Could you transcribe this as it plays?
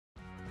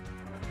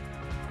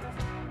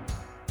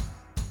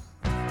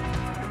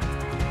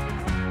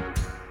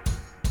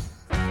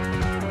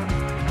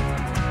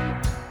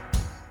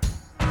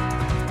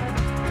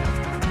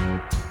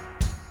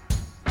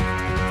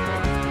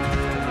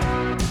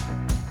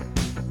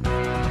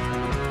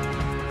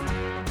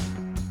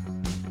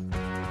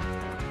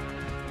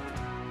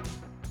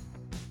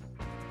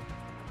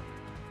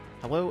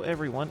Hello,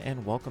 everyone,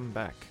 and welcome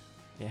back.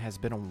 It has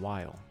been a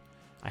while.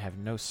 I have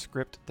no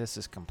script. This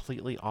is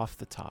completely off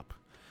the top.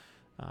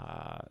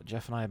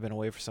 Jeff and I have been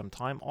away for some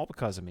time, all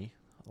because of me.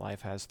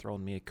 Life has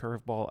thrown me a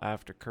curveball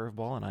after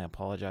curveball, and I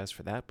apologize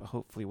for that. But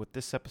hopefully with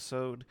this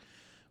episode,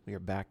 we are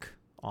back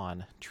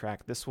on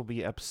track. This will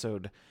be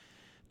episode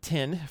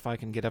 10, if I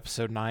can get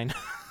episode 9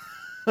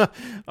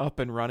 up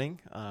and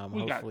running.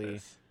 We got Hopefully,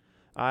 this.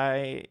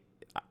 I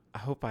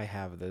hope I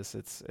have this.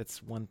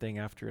 It's one thing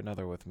after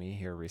another with me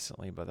here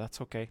recently, but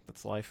that's okay.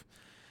 That's life.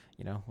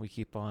 You know, we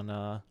keep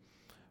on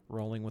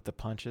rolling with the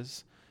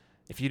punches.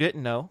 If you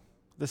didn't know,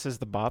 this is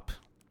the Bop,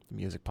 the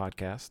music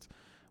podcast,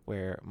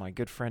 where my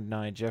good friend and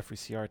I, Jeffrey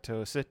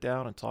Ciarto, sit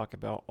down and talk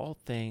about all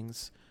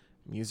things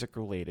music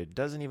related.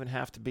 Doesn't even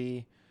have to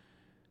be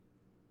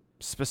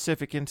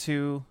specific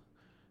into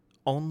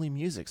only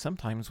music.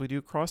 Sometimes we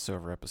do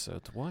crossover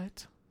episodes.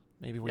 What?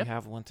 Maybe we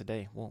have one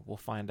today. We'll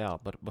find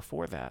out. But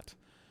before that,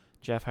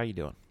 Jeff, how you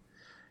doing?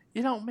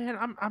 You know,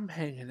 man, I'm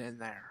hanging in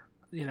there.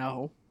 You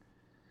know,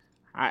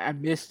 I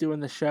miss doing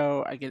the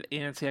show. I get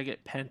antsy. I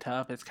get pent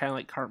up. It's kind of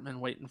like Cartman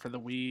waiting for the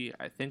Wii.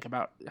 I think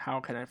about how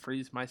can I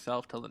freeze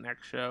myself till the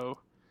next show.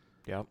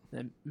 Yep.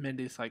 Then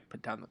Mindy's like,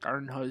 put down the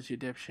garden hose, you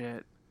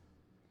dipshit.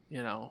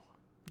 You know.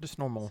 Just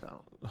normal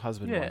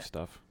husband wife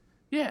stuff.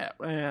 Yeah,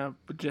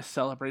 but just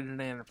celebrated an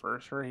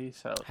anniversary,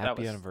 so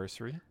Happy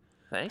anniversary.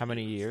 Thank How you.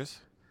 many years?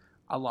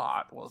 A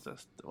lot. We'll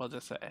just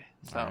say.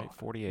 So All right,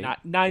 48.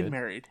 Nine Good.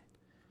 married.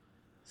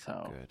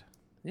 So Good.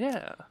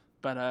 yeah,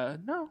 but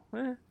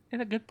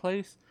in a good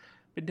place.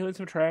 Been doing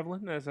some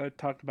traveling, as I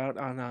talked about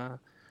on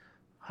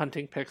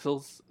Hunting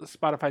Pixels,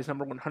 Spotify's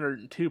number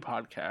 102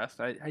 podcast.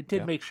 I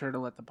did make sure to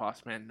let the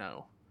boss man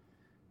know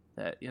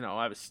that, you know,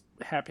 I was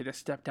happy to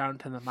step down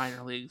to the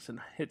minor leagues and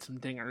hit some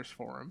dingers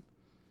for him.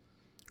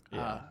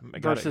 Yeah,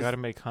 versus- got to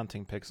make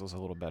Hunting Pixels a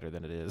little better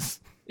than it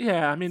is.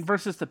 Yeah, I mean,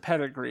 versus the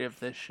pedigree of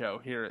this show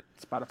here at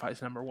Spotify's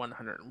number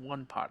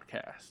 101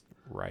 podcast.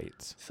 Right.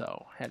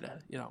 So had to,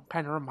 you know,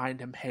 kind of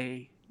remind him,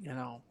 hey, you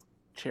know,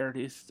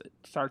 charities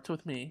starts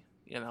with me,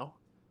 you know.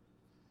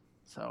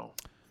 So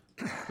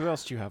Who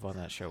else do you have on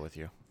that show with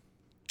you?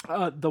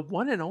 the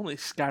one and only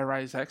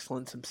Skyrise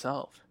Excellence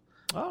himself.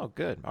 Oh,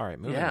 good. All right,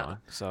 moving on.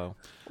 So,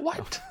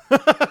 What?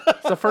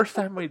 It's the first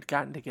time we'd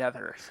gotten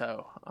together,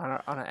 so on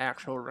an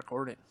actual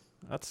recording.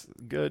 that's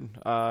good.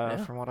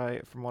 From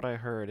what I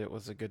heard, it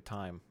was a good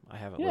time. I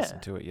haven't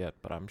listened to it yet,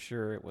 but I'm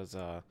sure it was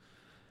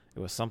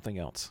something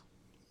else.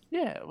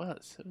 Yeah, it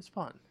was. It was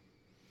fun.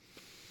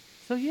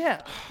 So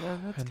yeah,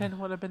 that's kind of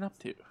what I've been up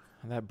to.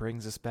 And that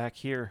brings us back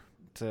here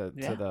to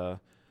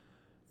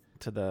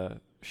the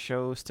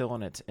show still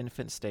in its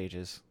infant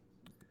stages.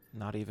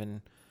 Not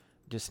even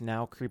just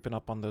now creeping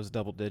up on those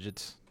double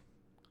digits.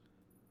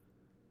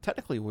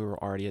 Technically, we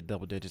were already at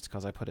double digits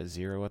because I put a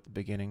 0 at the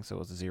beginning, so it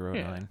was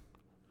 0.9.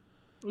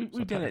 We've So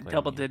been at technically,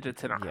 double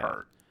digits in our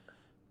heart.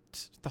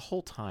 It's the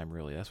whole time,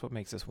 really. That's what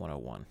makes this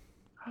 101.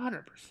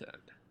 100%.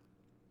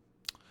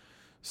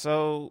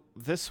 So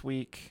this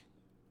week,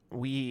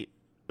 the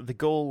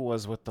goal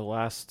was with the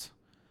last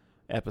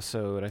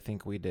episode, I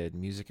think we did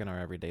music in our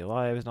everyday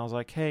lives, and I was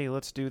like, hey,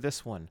 let's do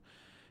this one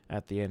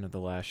at the end of the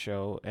last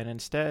show. And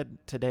instead,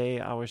 today,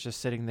 I was just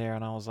sitting there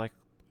and I was like,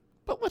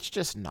 but let's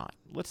just not.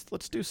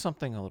 Let's do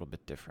something a little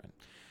bit different.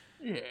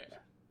 Yeah.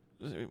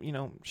 You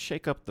know,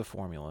 shake up the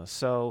formula.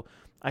 So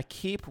I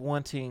keep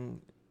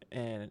wanting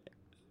and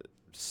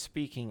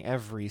speaking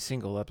every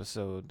single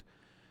episode,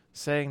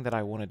 saying that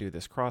I want to do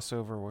this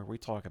crossover where we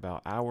talk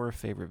about our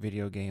favorite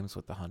video games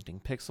with the Hunting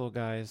Pixel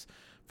guys.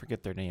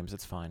 Forget their names,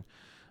 it's fine.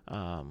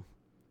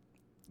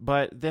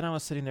 But then I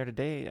was sitting there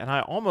today, and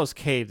I almost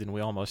caved, and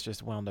we almost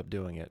just wound up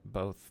doing it,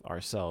 both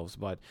ourselves.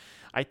 But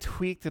I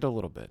tweaked it a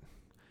little bit.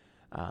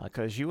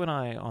 Because you and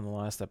I, on the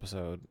last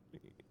episode,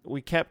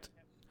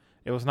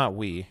 it was not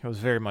we, it was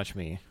very much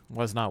me,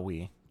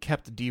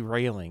 kept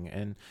derailing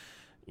and,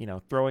 you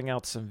know, throwing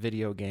out some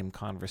video game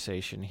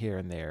conversation here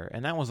and there,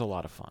 and that was a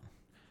lot of fun.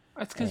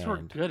 That's because we're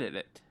good at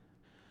it.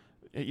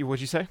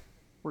 What'd you say?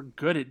 We're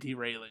good at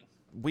derailing.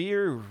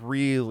 We're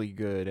really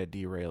good at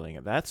derailing.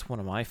 That's one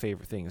of my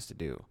favorite things to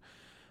do.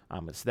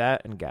 It's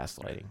that and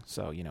gaslighting.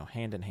 So, you know,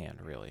 hand in hand,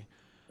 really.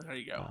 There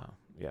you go.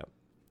 Yeah.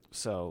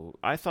 So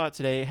I thought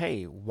today,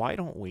 hey, why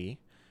don't we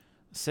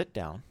sit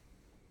down,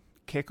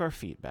 kick our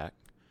feet back,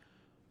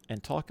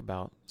 and talk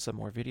about some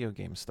more video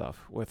game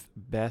stuff with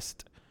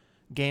best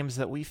games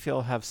that we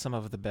feel have some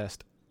of the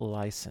best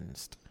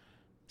licensed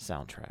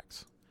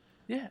soundtracks.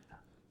 Yeah.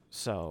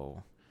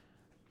 So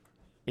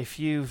if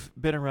you've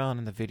been around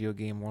in the video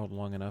game world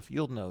long enough,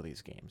 you'll know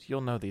these games.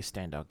 You'll know these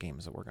standout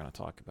games that we're going to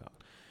talk about.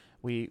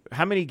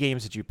 How many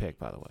games did you pick,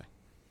 by the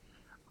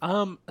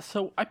way?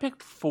 So I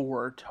picked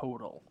 4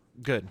 total.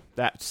 Good.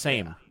 That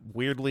same.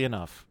 Weirdly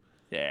enough.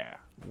 Yeah.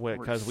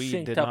 Because we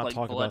synced did up not like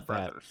talk blood about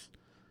that. brothers.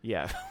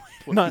 Yeah.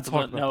 What not people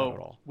talk don't about know, that at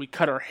all. we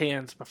cut our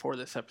hands before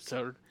this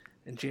episode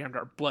and jammed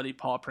our bloody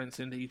paw prints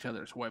into each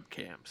other's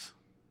webcams.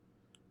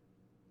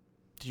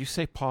 Did you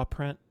say paw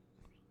print?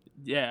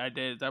 Yeah, I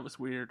did. That was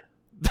weird.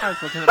 I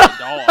was looking at my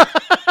dog.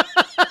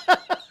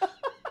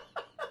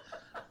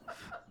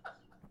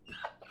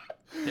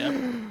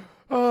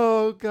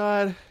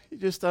 God. You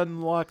just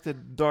unlocked the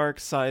dark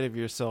side of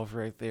yourself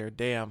right there.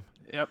 Damn.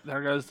 Yep,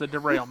 there goes the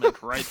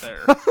derailment right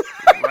there.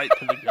 Right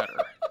to the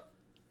gutter.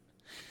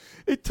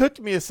 It took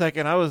me a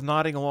second. I was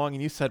nodding along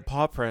and you said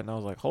paw print and I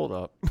was like, hold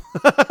up.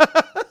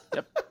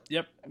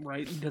 Yep.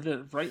 Right into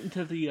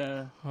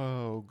the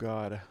Oh,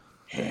 God.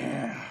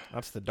 yeah.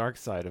 That's the dark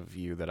side of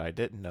you that I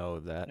didn't know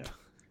that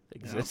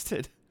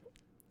existed.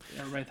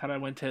 Everybody thought I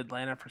went to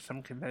Atlanta for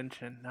some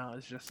convention. No,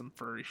 it's just some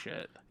furry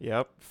shit.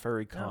 Yep.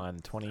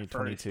 FurryCon Furry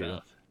 2022.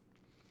 stuff.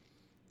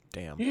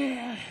 Damn.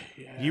 Yeah.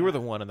 You were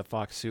the one in the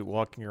fox suit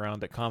walking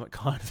around at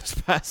Comic-Con this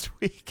past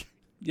week.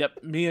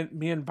 Yep, me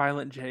and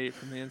Violent J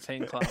from the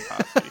Insane Clown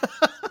Posse.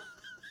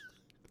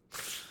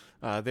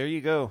 There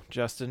you go,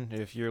 Justin.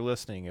 If you're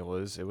listening, it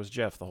was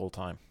Jeff the whole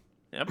time.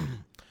 Yep.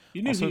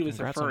 You knew Also, he was a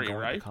congrats on furry, going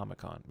right? to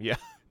Comic-Con. Yeah.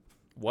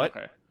 What?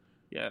 Okay.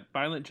 Yeah,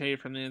 Violent J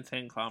from the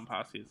Insane Clown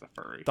Posse is a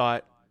furry.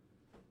 Thought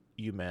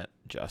you meant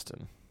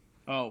Justin.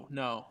 Oh,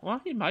 no.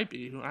 Well, he might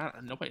be.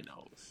 Nobody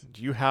knows.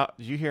 Do you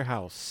hear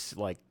how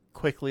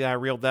quickly I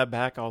reeled that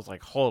back? I was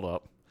like, hold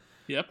up.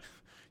 Yep.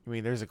 You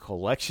mean there's a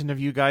collection of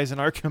you guys in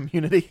our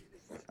community?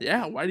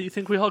 Yeah, why do you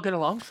think we all get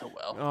along so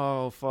well?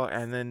 Oh, fuck.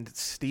 And then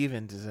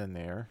Stevens is in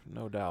there,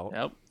 no doubt.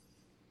 Yep.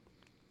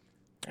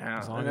 Yeah,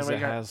 As long as it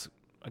has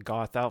a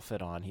goth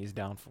outfit on, he's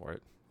down for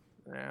it.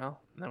 Yeah.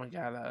 Then we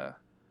got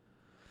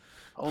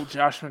old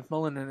Josh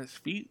McMullen and his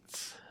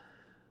feet.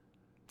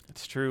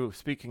 It's true.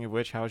 Speaking of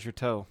which, how's your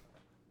toe?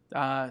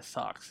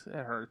 Sucks. It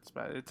hurts,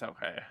 but it's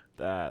okay.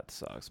 That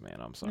sucks, man.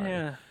 I'm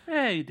sorry.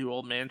 Yeah, you do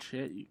old man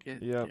shit. You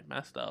get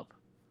messed up.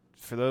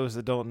 For those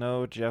that don't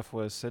know, Jeff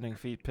was sending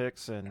feet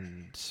pics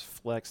and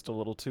flexed a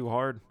little too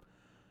hard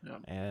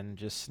and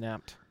just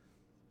snapped.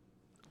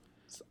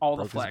 It's all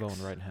Broke the flex. his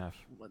bone right in half.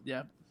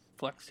 Yep.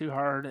 Flex too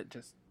hard, it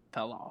just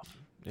fell off.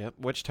 Yep.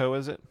 Which toe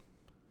is it?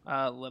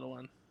 Little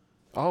one.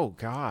 Oh,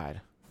 God.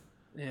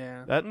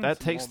 Yeah. That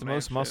takes the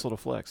most muscle to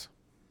flex.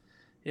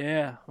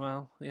 Yeah,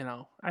 well,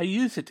 I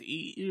use it to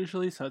eat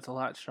usually, so it's a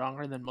lot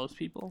stronger than most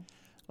people.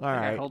 All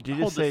right. Did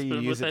you just say you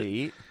use it to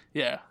eat?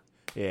 Yeah.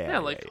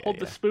 Yeah. Hold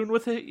the spoon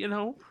with it,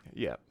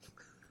 Yep.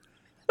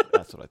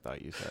 That's what I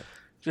thought you said.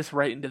 Just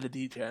right into the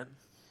D-gen.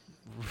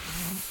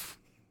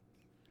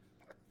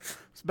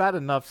 It's bad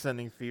enough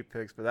sending feet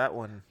pics, but that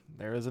one,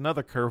 there is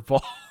another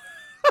curveball.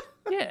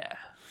 Yeah.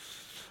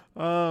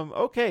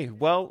 Okay,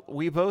 well,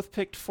 we both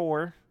picked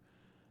 4.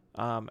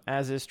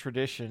 As is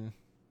tradition,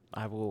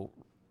 I will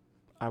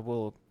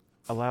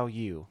allow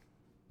you,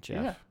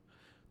 Jeff,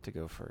 to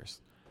go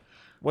first.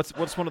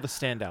 What's one of the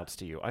standouts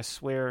to you? I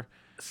swear.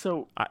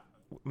 So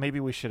maybe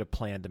we should have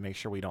planned to make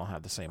sure we don't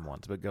have the same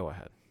ones, but go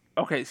ahead.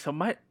 Okay, so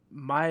my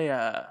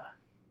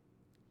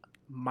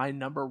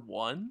number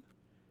 1,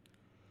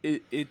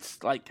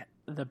 it's like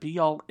the be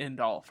all end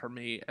all for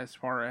me as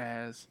far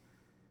as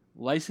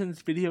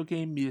licensed video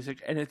game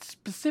music, and it's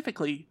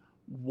specifically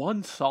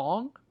one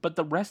song, but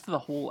the rest of the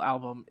whole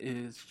album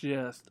is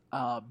just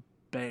a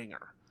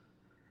banger,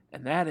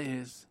 and that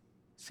is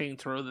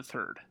Saints Row the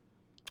Third.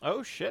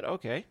 Oh shit!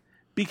 Okay.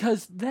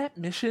 Because that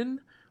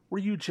mission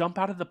where you jump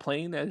out of the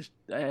plane as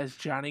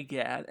Johnny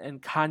Gat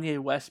and Kanye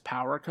West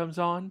Power comes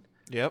on.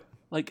 Yep.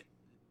 Like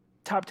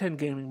top 10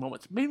 gaming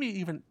moments, maybe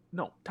even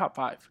top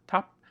 5,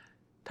 top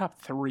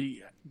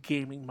 3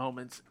 gaming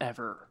moments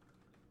ever,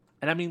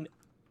 and I mean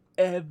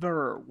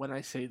ever when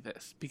I say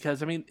this,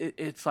 because I mean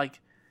it's like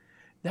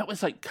that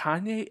was like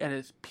Kanye at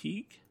his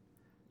peak,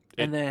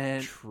 and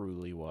then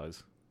truly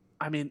was.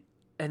 I mean,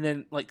 and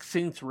then like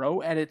Saints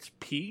Row at its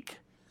peak.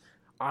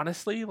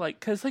 Honestly, like,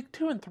 because like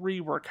 2 and 3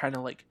 were kind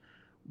of like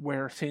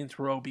where Saints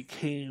Row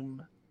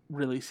became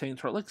really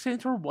Saints Row. Like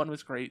Saints Row 1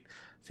 was great,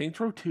 Saints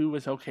Row 2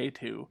 was okay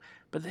too,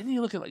 but then you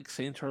look at like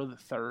Saints Row the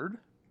Third,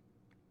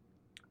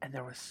 and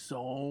there was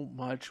so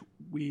much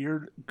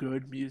weird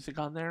good music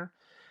on there,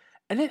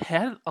 and it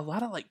had a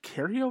lot of like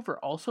carryover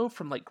also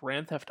from like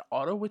Grand Theft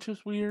Auto, which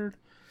is weird.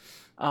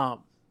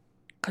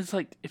 Because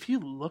like if you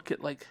look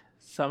at like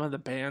some of the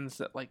bands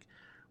that like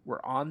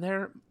were on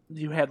there,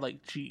 you had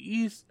like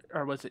G-Eazy,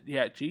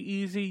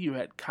 you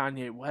had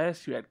Kanye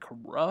West, you had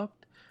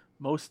Corrupt,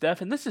 Mos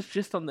Def, and this is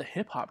just on the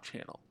hip hop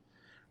channel,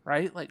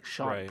 right? Like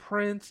Sean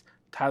Prince,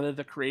 Tyler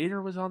the Creator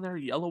was on there,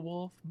 Yellow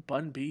Wolf,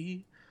 Bun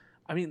B.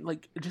 I mean,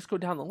 like, just go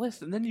down the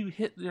list, and then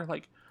you're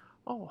like,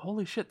 oh,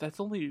 holy shit,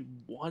 that's only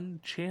one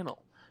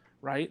channel,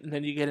 right? And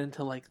then you get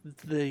into like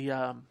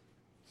the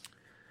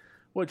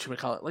what should we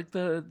call it? Like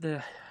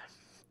the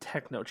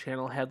techno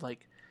channel had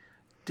like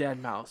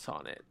Deadmau5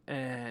 on it,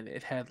 and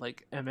it had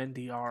like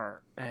MNDR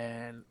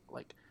and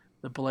like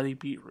the Bloody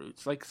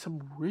Beetroots, like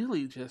some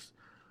really just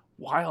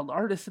wild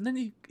artists. And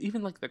then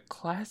even like the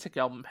classic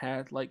album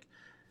had like,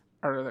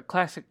 or the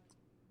classic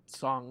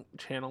song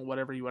channel,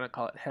 whatever you want to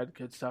call it, had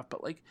good stuff,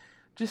 but like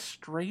just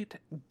straight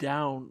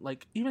down,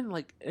 like even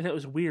like, and it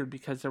was weird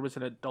because there was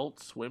an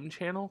Adult Swim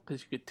channel,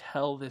 because you could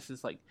tell this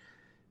is like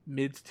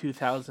mid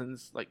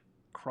 2000s like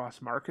cross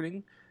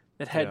marketing,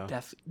 that had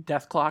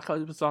Death Clock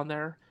was on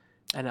there.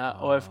 And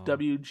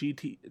OFW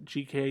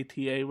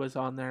GKTA was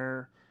on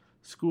there.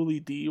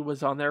 Schoolie D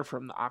was on there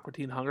from the Aqua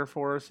Teen Hunger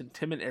Force, and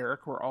Tim and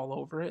Eric were all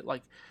over it.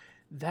 Like,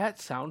 that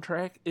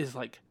soundtrack is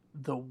like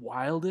the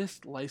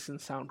wildest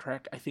licensed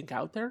soundtrack I think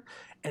out there,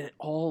 and it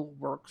all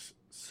works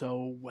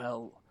so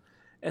well.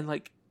 And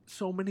like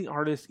so many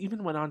artists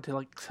even went on to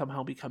like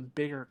somehow become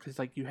bigger because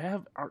like you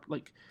have art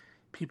like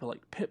people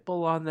like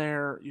Pitbull on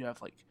there. You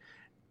have like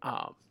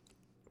um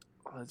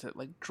what is it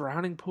like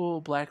Drowning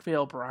Pool, Black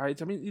Veil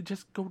Brides. I mean, you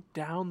just go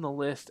down the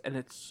list, and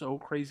it's so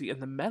crazy.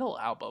 And the metal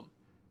album,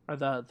 or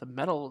the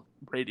metal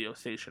radio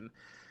station,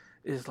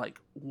 is like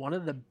one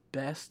of the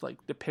best like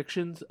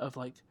depictions of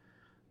like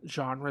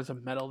genres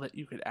of metal that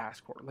you could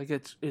ask for. Like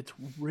it's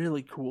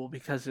really cool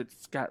because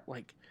it's got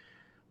like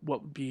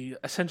what would be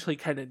essentially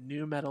kind of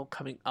new metal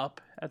coming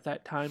up at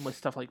that time with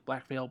stuff like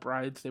Black Veil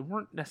Brides. They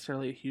weren't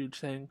necessarily a huge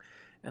thing,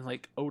 and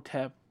like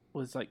OTEP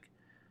was like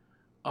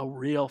a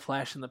real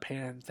flash in the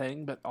pan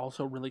thing, but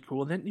also really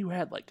cool. And then you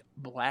had like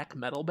black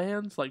metal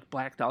bands like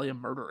Black Dahlia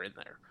Murder in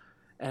there,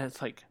 and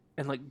it's like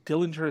and like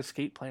Dillinger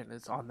Escape Plan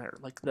is on there.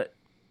 Like the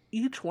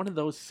each one of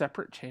those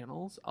separate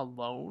channels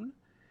alone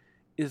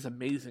is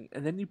amazing,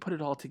 and then you put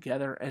it all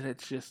together, and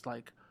it's just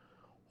like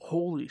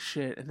holy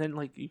shit. And then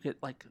like you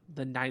get like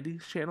the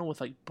 90s channel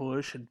with like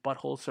Bush and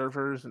Butthole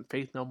Surfers and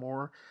Faith No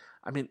More.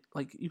 I mean,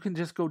 like you can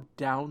just go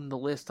down the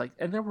list, like,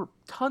 and there were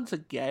tons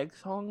of gag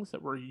songs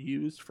that were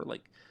used for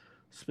like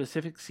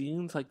specific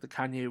scenes, like the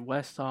Kanye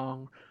West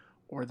song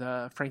or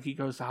the Frankie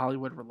Goes to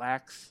Hollywood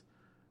Relax,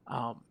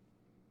 and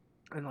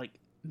like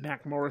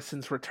Mac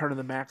Morrison's Return of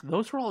the Mac.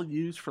 Those were all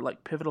used for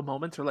like pivotal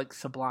moments, or like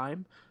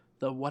Sublime,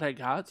 the What I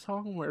Got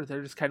song, where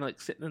they're just kind of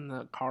like sitting in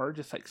the car,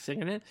 just like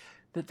singing it,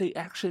 that they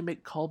actually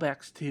make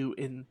callbacks to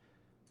in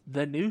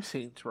the new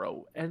Saints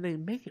Row, and they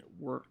make it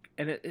work.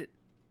 And it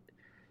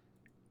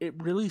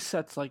really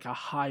sets like a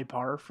high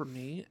bar for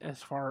me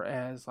as far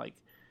as like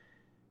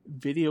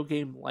video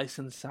game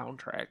licensed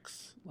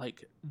soundtracks.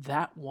 Like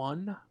that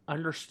one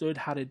understood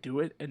how to do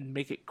it and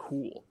make it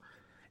cool,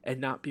 and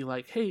not be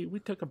like, hey, we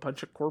took a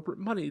bunch of corporate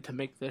money to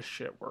make this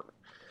shit work.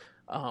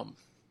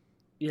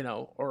 You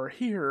know, or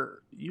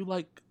here, you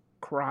like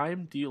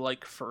crime, do you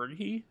like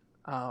Fergie?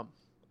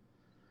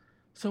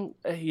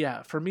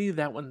 Yeah, for me,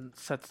 that one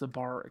sets the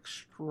bar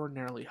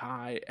extraordinarily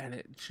high, and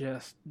it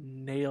just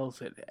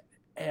nails it at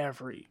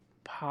every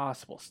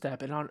possible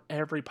step and on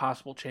every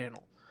possible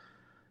channel.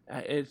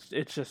 It's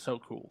just so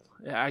cool.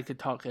 I could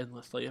talk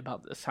endlessly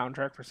about the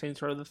soundtrack for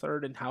Saints Row the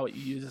Third and how it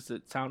uses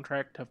its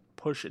soundtrack to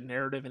push a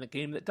narrative in a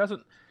game that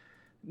doesn't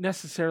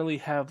necessarily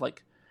have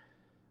like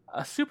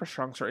a super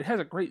strong story. It has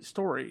a great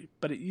story,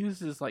 but it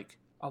uses like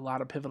a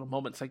lot of pivotal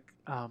moments. Like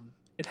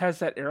it has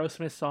that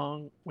Aerosmith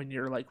song when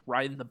you're like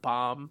riding the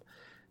bomb.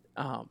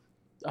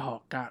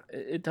 Oh god,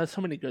 it does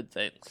so many good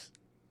things.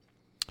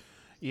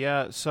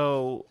 Yeah,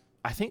 so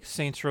I think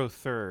Saints Row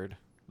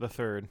the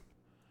third,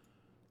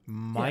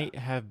 might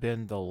have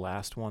been the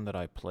last one that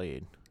I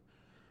played.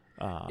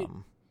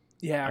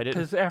 Yeah,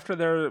 because after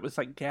there it was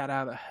like Gat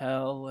Out of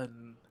Hell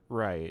and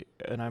right,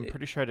 and I'm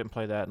pretty sure I didn't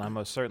play that, and I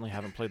most certainly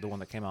haven't played the one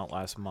that came out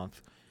last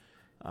month.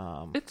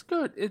 It's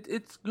good.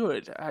 It's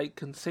good. I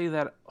can say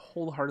that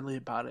wholeheartedly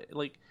about it.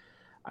 Like,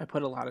 I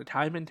put a lot of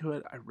time into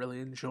it. I really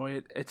enjoy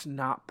it. It's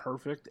not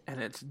perfect,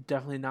 and it's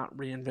definitely not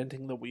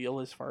reinventing the wheel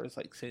as far as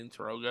like Saints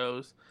Row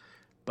goes,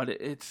 but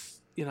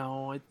it's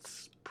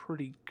it's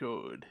pretty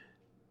good.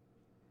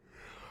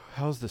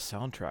 How's the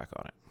soundtrack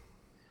on it?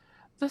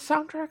 The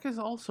soundtrack is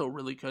also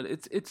really good.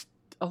 It's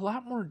a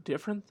lot more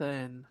different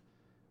than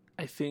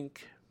I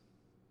think.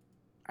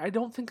 I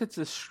don't think it's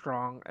as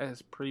strong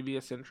as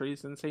previous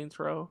entries in Saints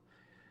Row.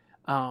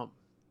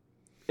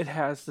 It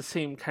has the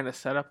same kind of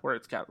setup where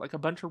it's got like a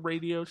bunch of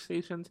radio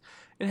stations.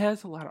 It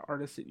has a lot of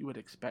artists that you would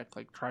expect,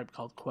 like Tribe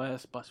Called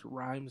Quest, Busta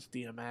Rhymes,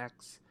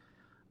 DMX,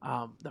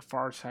 The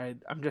Far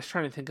Side. I'm just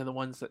trying to think of the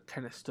ones that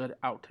kind of stood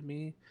out to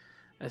me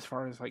as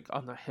far as like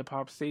on the hip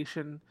hop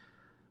station,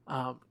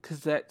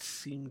 because that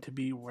seemed to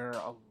be where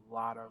a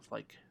lot of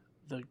like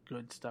the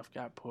good stuff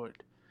got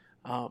put.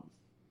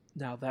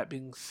 Now that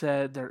being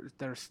said,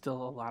 there's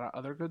still a lot of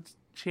other good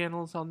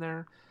channels on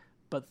there,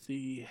 but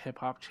the hip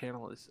hop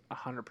channel is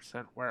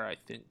 100% where I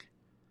think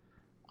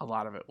a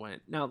lot of it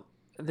went. Now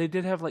they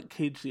did have like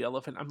Cage the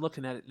Elephant. I'm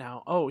looking at it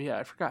now. Oh yeah,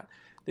 I forgot.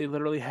 They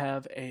literally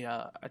have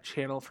a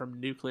channel from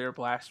Nuclear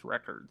Blast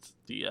Records,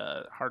 the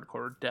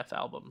hardcore death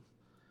album,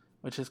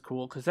 which is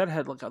cool because that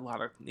had like a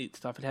lot of neat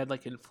stuff. It had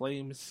like In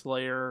Flames,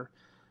 Slayer,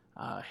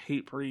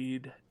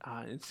 Hatebreed,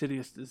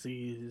 Insidious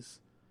Disease.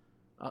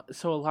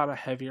 So a lot of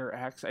heavier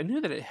acts. I knew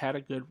that it had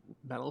a good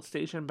metal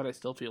station, but I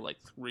still feel like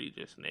 3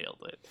 just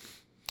nailed it.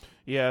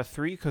 Yeah,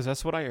 3, because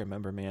that's what I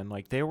remember, man.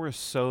 Like, there were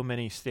so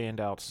many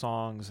standout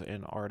songs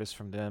and artists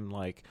from them.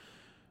 Like,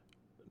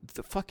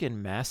 the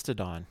fucking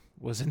Mastodon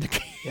was in the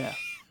game. Yeah.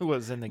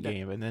 was in the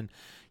game. And then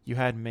you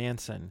had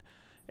Manson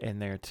in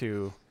there,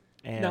 too.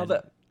 And now,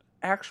 the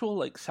actual,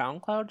 like,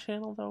 SoundCloud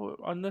channel, though,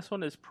 on this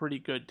one is pretty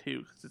good, too.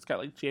 Because it's got,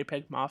 like,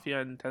 JPEG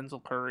Mafia and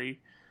Denzel Curry.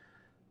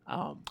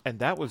 And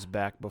that was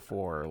back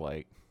before,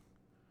 like,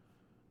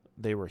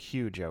 they were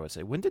huge, I would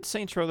say. When did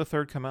Saints Row the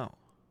Third come out?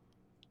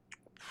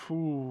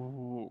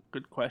 Ooh,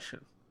 good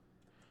question.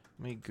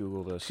 Let me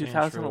Google this.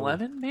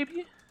 2011,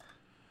 maybe?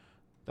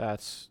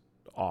 That's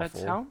awful. That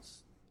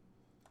sounds.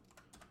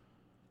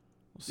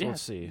 So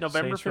let's see.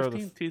 November Saints Row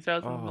 15th,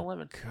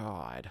 2011. Oh,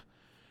 God.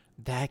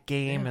 That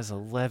game is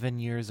 11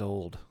 years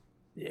old.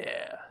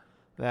 Yeah.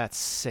 That's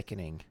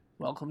sickening.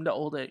 Welcome to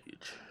old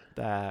age.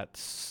 That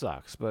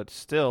sucks. But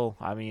still,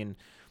 I mean,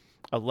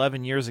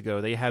 11 years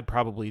ago, they had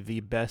probably the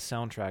best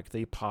soundtrack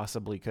they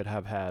possibly could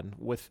have had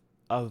with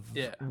a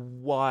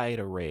wide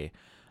array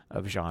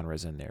of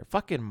genres in there.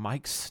 Fucking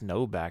Mike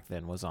Snow back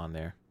then was on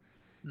there.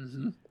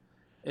 Mm-hmm.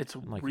 It's a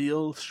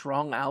real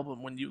strong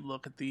album when you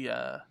look at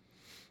the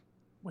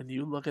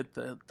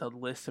the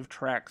list of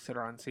tracks that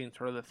are on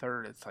Saints Row the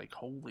Third. It's like,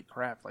 holy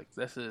crap! Like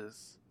this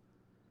is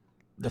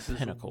the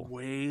pinnacle.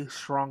 Way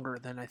stronger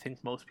than I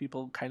think most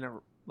people kind of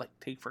like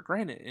take for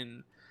granted.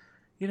 And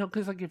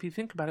because like if you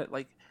think about it,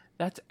 like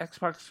that's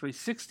Xbox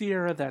 360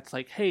 era. That's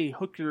like, hey,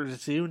 hook your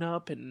Zune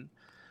up and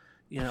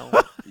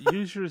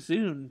use your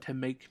Zune to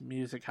make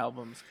music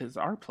albums because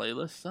our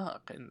playlists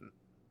suck. And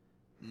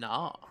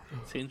nah,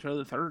 Saints Row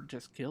the Third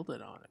just killed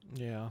it on it.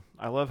 Yeah,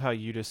 I love how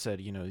you just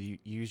said, you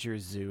use your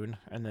Zune,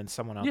 and then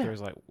someone out there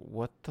is like,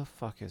 what the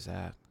fuck is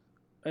that?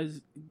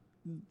 As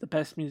the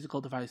best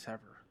musical device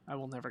ever. I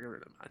will never get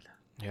rid of mine.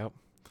 Yep.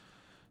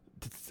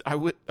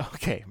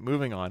 Okay,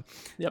 moving on.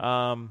 Yep.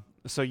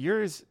 So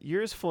yours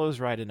flows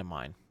right into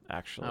mine,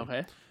 actually.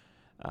 Okay.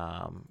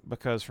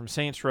 Because from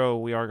Saints Row,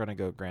 we are going to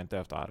go Grand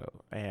Theft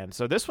Auto. And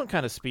so this one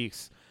kind of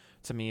speaks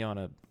to me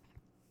on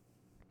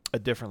a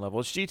different level.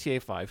 It's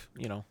GTA 5,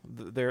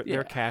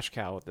 they're cash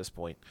cow at this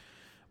point.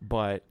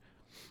 But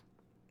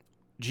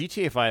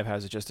GTA 5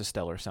 has just a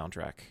stellar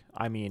soundtrack.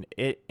 I mean,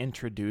 it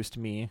introduced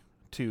me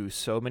to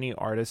so many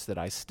artists that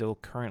I still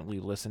currently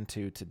listen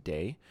to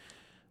today.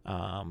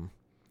 I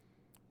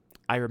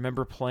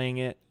remember playing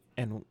it,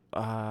 and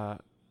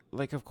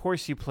of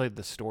course you played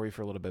the story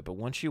for a little bit, but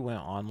once you went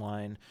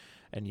online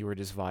and you were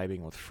just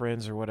vibing with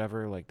friends or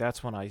whatever, like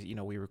that's when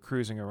we were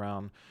cruising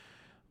around,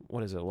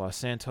 what is it, Los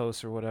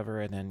Santos or whatever,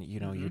 and then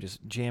you're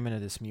just jamming to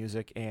this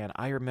music. And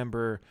I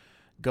remember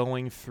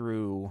going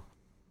through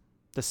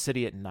the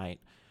city at night,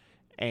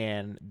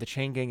 and the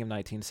Chain Gang of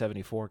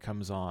 1974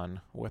 comes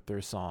on with their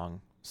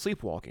song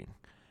Sleepwalking.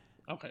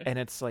 Okay. And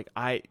it's like,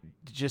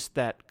 just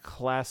that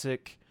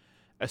classic,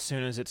 as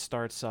soon as it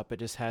starts up, it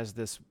just has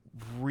this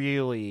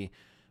really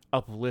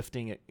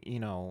uplifting,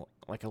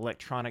 like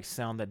electronic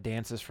sound that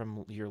dances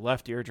from your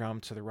left eardrum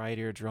to the right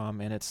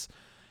eardrum. And it's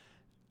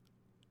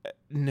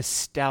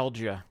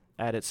nostalgia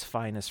at its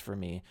finest for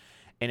me.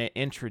 And it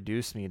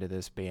introduced me to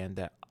this band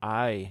that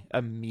I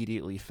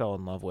immediately fell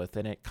in love with.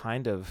 And it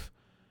kind of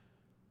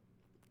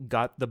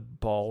got the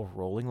ball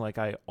rolling. Like,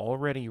 I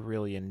already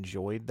really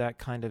enjoyed that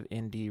kind of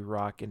indie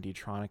rock,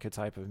 indie-tronica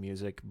type of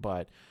music,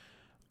 but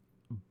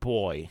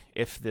boy,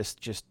 if this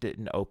just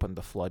didn't open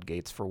the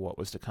floodgates for what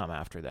was to come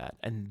after that.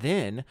 And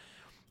then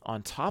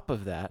on top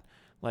of that,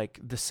 like,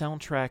 the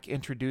soundtrack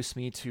introduced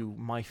me to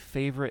my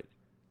favorite.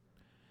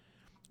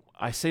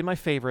 I say my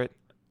favorite.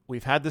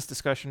 We've had this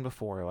discussion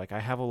before. Like,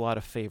 I have a lot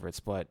of favorites,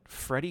 but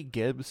Freddie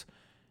Gibbs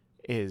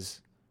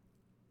is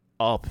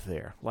up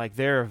there. Like,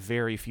 there are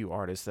very few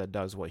artists that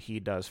does what he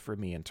does for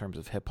me in terms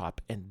of hip hop,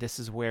 and this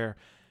is where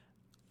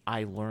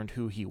I learned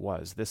who he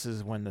was. This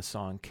is when the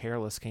song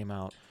Careless came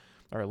out,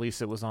 or at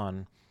least it was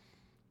on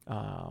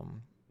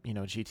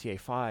GTA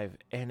 5,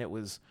 and it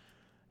was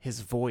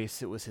his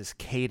voice, it was his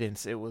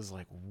cadence, it was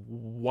like,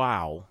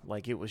 wow.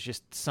 Like, it was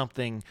just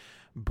something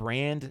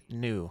brand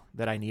new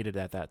that I needed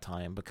at that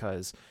time,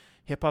 because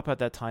hip hop at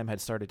that time had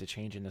started to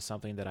change into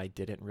something that I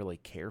didn't really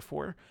care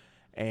for.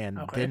 And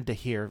then to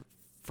hear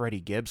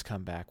Freddie Gibbs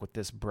come back with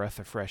this breath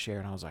of fresh air,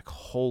 and I was like,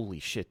 holy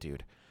shit,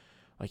 dude.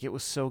 Like, it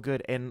was so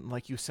good. And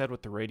like you said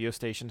with the radio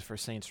stations for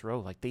Saints Row,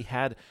 like, they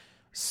had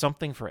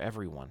something for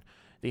everyone.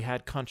 They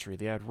had country,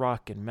 they had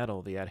rock and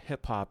metal, they had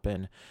hip hop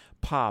and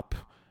pop,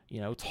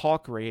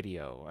 talk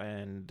radio,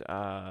 and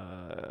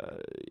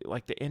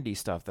like the indie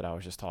stuff that I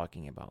was just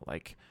talking about.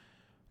 Like,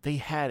 they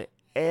had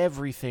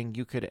everything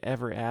you could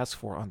ever ask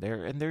for on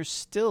there, and there's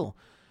still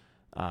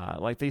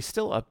they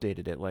still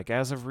updated it. Like,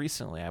 as of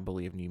recently, I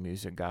believe new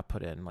music got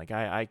put in. Like,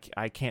 I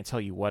can't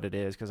tell you what it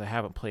is because I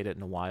haven't played it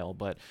in a while,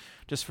 but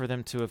just for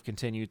them to have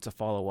continued to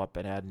follow up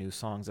and add new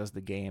songs as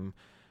the game,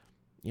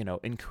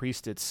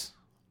 increased its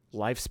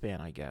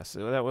lifespan, I guess.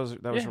 That was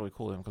really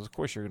cool, because of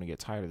course you're going to get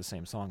tired of the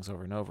same songs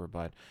over and over,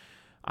 but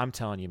I'm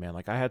telling you, man,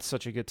 like, I had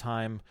such a good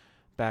time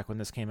back when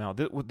this came out.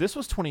 This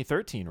was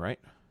 2013, right?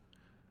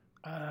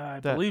 I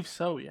believe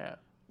so, yeah.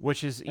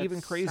 Which is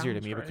even crazier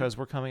to me, because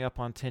we're coming up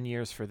on 10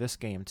 years for this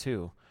game,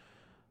 too.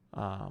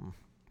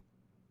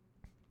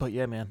 But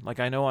yeah, man,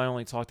 like, I know I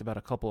only talked about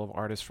a couple of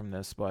artists from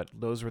this, but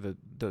those were the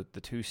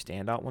two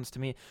standout ones to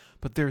me.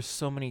 But there's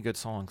so many good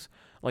songs.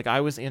 Like,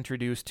 I was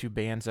introduced to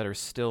bands that are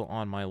still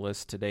on my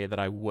list today that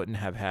I wouldn't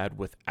have had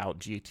without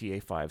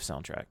GTA 5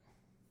 soundtrack.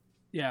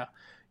 Yeah.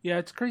 Yeah,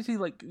 it's crazy.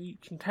 Like, you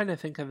can kind of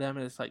think of them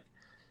as like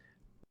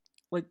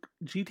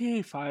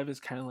GTA 5 is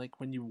kind of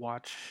like when you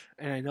watch,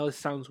 and I know this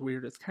sounds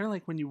weird, it's kind of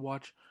like when you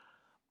watch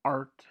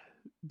art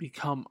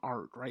become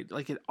art, right?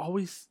 Like, it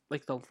always,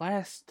 like, the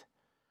last,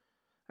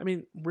 I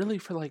mean, really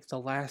for like the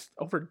last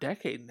over a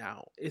decade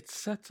now, it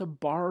sets a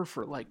bar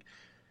for like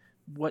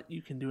what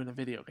you can do in a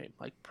video game,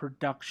 like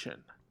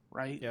production,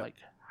 right? Yep. Like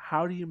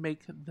how do you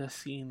make the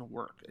scene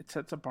work? It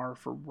sets a bar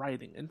for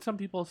writing. And some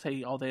people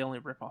say, oh, they only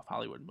rip off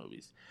Hollywood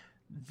movies.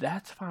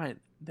 That's fine.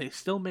 They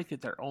still make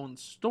it their own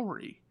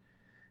story,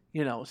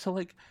 you know. So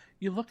like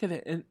you look at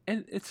it, and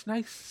it's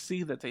nice to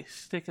see that they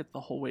stick it the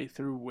whole way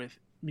through with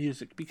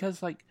music,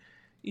 because like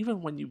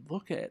even when you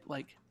look at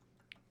like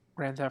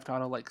Grand Theft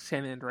Auto, like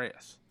San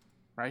Andreas,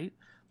 right?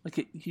 Like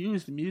it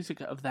used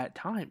music of that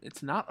time.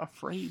 It's not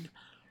afraid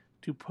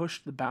to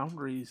push the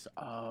boundaries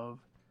of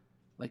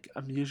like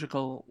a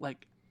musical,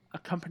 like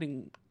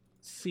accompanying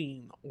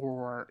scene,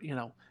 or you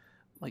know,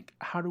 like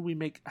how do we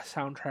make a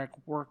soundtrack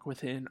work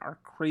within our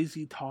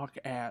crazy talk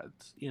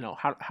ads? You know,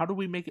 how do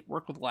we make it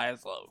work with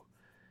Laszlo?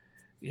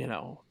 You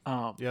know,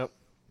 Yep.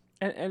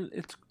 and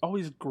it's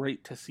always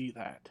great to see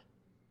that.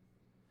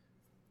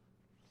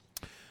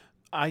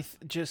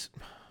 Just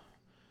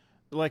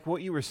like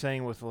what you were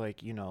saying with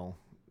like,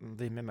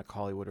 they mimic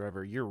Hollywood or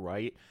whatever. You're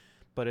right,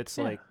 but it's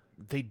Yeah. like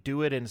they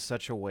do it in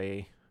such a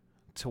way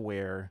to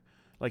where,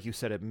 like you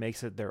said, it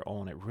makes it their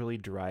own. It really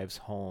drives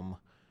home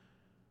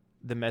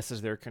the message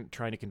they're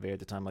trying to convey at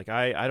the time. Like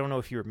I don't know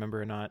if you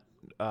remember or not.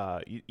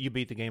 You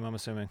beat the game, I'm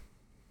assuming.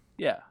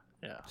 Yeah,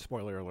 yeah,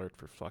 Spoiler alert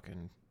for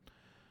fucking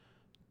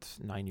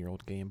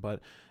 9-year-old game. But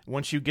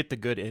once you get the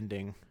good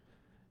ending,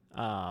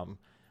 I'll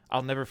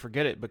never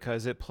forget it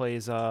because it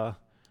plays.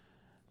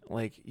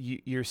 Like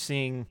you're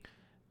seeing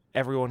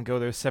everyone go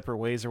their separate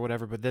ways or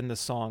whatever, but then the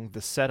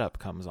setup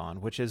comes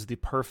on, which is the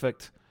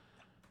perfect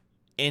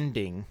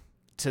ending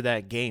to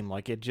that game.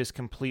 Like it just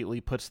completely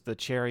puts the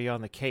cherry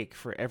on the cake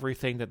for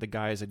everything that the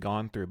guys had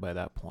gone through by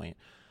that point.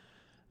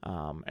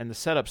 And the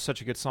setup's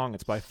such a good song.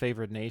 It's by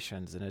Favored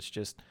Nations, and it's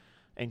just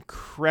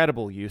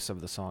incredible use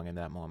of the song in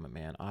that moment,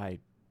 man. I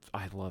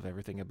love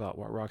everything about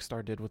what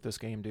Rockstar did with this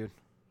game, dude.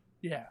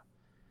 yeah,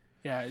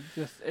 yeah.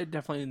 It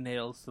definitely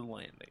nails the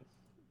landing.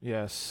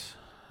 Yes.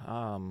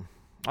 All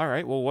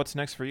right. Well, what's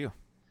next for you?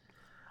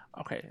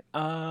 Okay.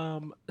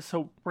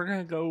 So we're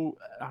gonna go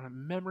on a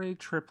memory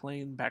trip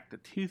lane back to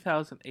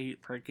 2008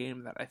 for a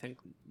game that I think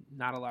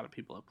not a lot of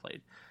people have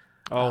played.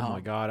 Oh my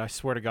God! I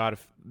swear to God,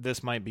 if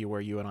this might be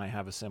where you and I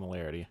have a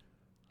similarity.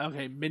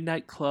 Okay,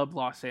 Midnight Club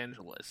Los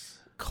Angeles.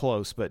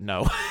 Close, but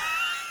no.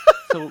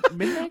 So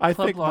Midnight I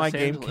Club think Los my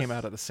Angeles. game came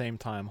out at the same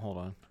time. Hold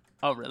on.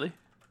 Oh, really?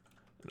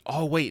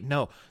 Oh wait,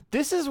 no.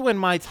 This is when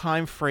my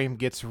time frame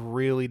gets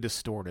really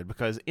distorted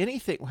because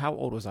anything. How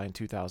old was I in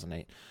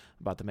 2008?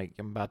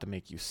 I'm about to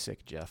make you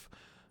sick, Jeff.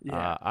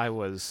 Yeah. I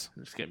was.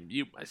 I'm just gonna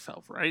mute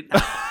myself right now.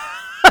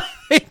 I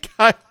think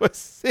I was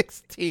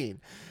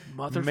 16,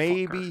 Motherfucker.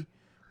 maybe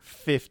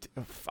 50.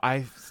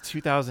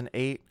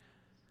 2008.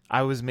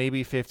 I was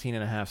maybe 15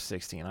 and a half,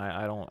 16.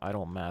 I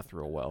don't math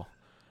real well,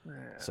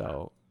 Yeah.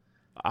 so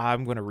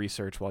I'm going to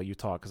research while you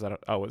talk because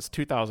it's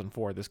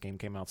 2004 this game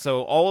came out.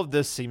 So all of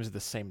this seems the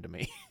same to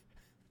me.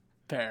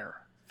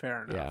 Fair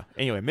enough. Yeah.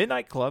 Anyway,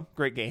 Midnight Club,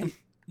 great game.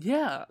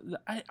 Yeah,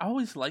 I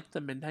always liked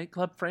the Midnight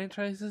Club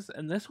franchises,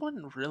 and this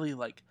one really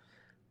like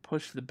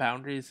pushed the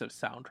boundaries of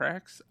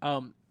soundtracks.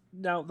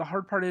 Now the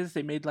hard part is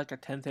they made like a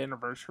 10th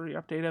anniversary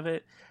update of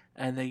it,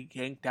 and they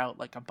yanked out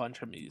like a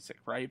bunch of music,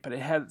 right? But it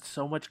had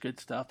so much good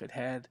stuff.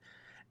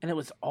 And it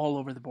was all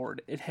over the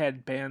board. It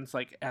had bands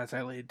like As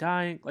I Lay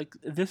Dying. Like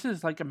this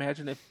is like,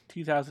 imagine if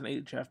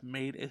 2008 Jeff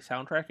made a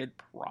soundtrack, it'd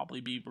probably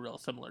be real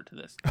similar to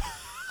this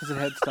because it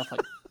had stuff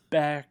like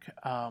Beck.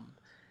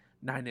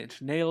 Nine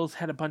Inch Nails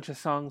had a bunch of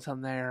songs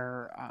on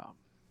there.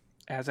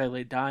 As I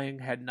Lay Dying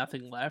had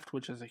Nothing Left,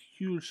 which is a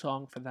huge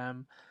song for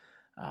them.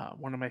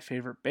 One of my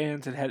favorite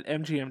bands. It had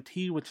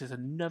MGMT, which is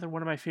another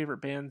one of my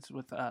favorite bands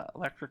with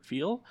Electric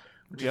Feel,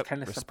 which is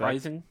kind of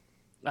surprising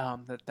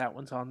that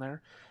one's on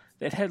there.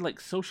 It had like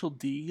Social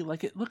D.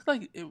 Like it looked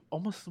like it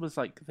almost was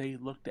like they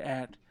looked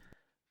at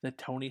the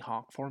Tony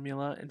Hawk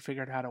formula and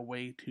figured out a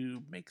way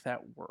to make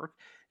that work.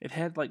 It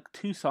had like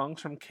 2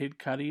 songs from Kid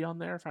Cudi on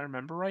there, if I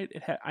remember right.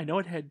 I know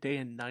it had Day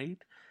and Night,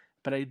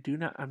 but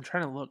I'm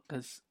trying to look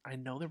because I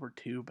know there were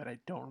 2, but I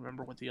don't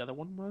remember what the other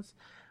one was.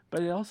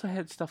 But it also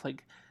had stuff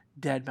like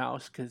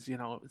Deadmau5 because, you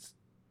know, it was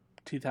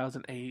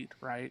 2008,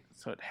 right?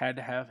 So it had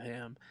to have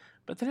him.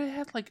 But then it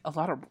had like a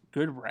lot of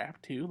good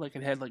rap too. Like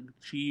it had like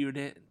G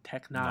Unit and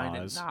Tech Nine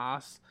and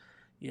Nas.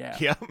 Yeah.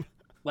 Yep.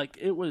 Like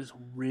it was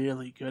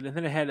really good. And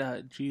then it had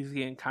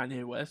Jeezy and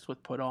Kanye West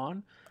with Put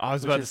On. I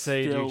was about to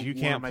say, dude, you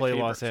can't play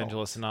Los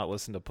Angeles and not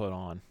listen to Put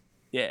On.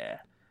 Yeah.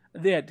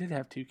 It did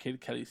have 2 Kid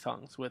Cudi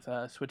songs with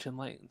Switching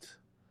Lanes.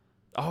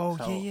 Oh,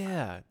 so,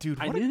 yeah. Dude,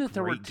 I knew that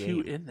there were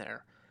 2 in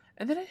there.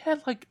 And then it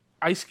had like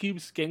Ice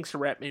Cube's Gangsta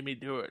Rap Made Me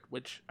Do It,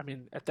 which, I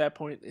mean, at that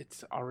point,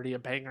 it's already a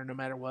banger no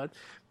matter what.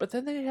 But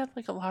then they had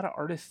like a lot of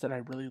artists that I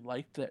really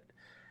liked that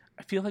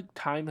I feel like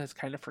time has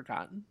kind of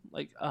forgotten.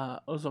 Like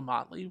Ozo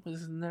Motley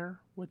was in there,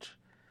 which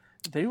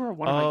they were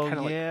one of my kind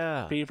of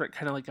like favorite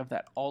kind of like of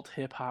that alt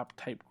hip hop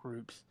type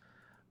groups.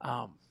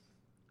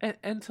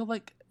 And so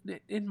like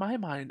in my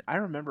mind, I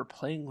remember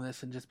playing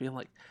this and just being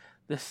like,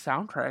 this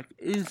soundtrack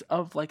is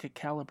of like a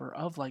caliber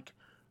of like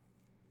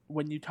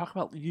when you talk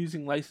about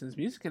using licensed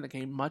music in the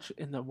game, much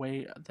in the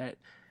way that,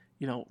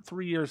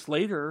 3 years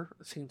later,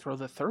 Saints Row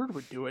the Third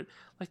would do it,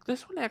 like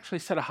this one actually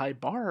set a high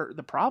bar.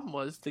 The problem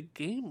was the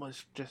game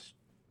was just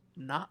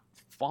not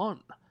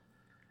fun.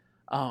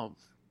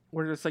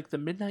 Whereas like the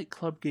Midnight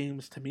Club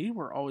games to me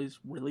were always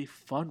really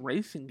fun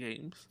racing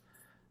games,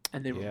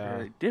 and they were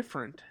very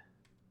different,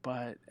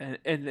 but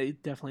and they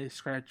definitely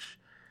scratch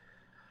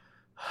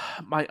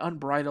my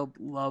unbridled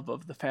love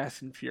of the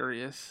Fast and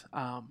Furious.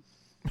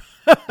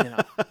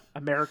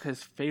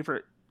 America's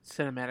favorite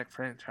cinematic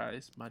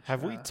franchise.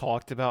 Have we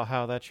talked about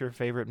how that's your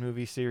favorite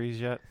movie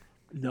series yet?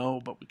 No,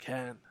 but we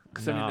can.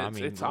 Because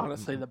it's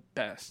honestly the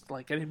best.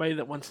 Like anybody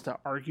that wants to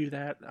argue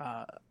that,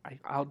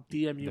 I'll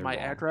DM you my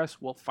address.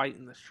 We'll fight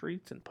in the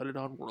streets and put it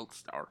on World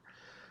Star.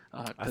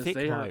 Because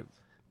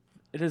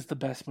it is the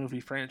best movie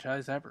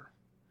franchise ever.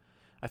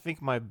 I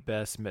think my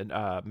best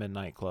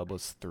Midnight Club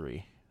was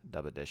 3,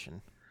 Dub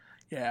Edition.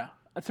 Yeah,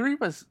 3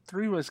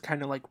 was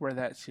kind of like where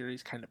that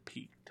series kind of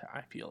peaked.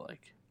 I feel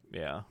like.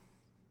 Yeah.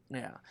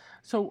 Yeah.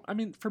 So, I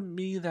mean, for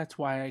me, that's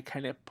why I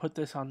kind of put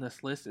this on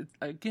this list.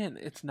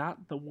 It's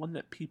not the one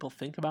that people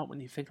think about when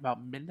you think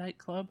about Midnight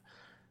Club,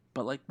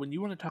 but like when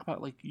you want to talk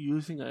about like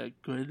using a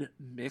good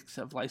mix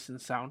of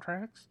licensed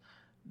soundtracks,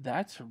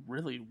 that's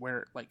really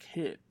where it like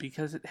hit,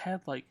 because it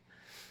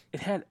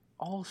had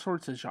all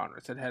sorts of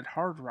genres. It had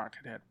hard rock,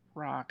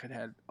 it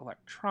had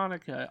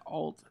electronica,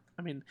 alt.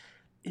 I mean,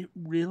 it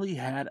really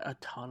had a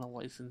ton of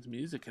licensed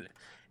music in it.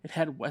 It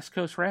had West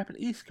Coast rap and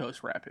East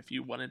Coast rap if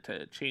you wanted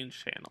to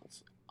change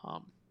channels.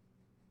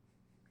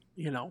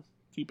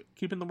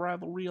 Keeping the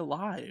rivalry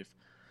alive.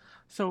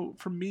 So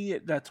for me,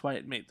 that's why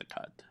it made the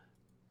cut.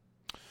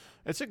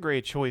 It's a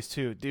great choice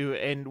too, dude.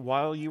 And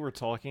while you were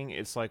talking,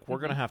 it's like we're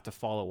gonna have to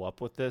follow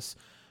up with this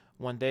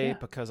one day,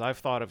 because I've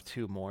thought of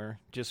 2 more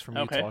just from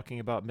you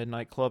talking about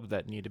Midnight Club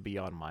that need to be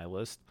on my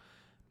list.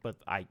 But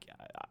I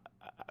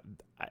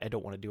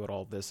don't want to do it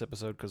all this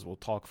episode because we'll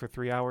talk for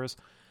 3 hours.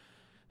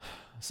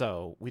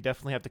 So we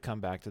definitely have to come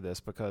back to this,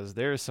 because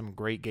there's some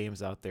great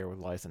games out there with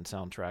licensed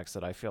soundtracks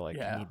that I feel like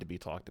need to be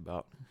talked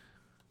about.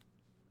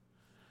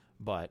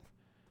 But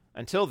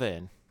until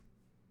then,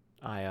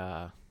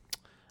 I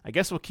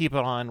guess we'll keep it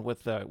on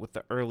with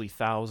the early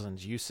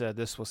thousands. You said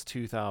this was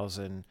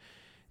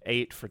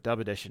 2008 for Dub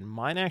Edition.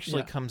 Mine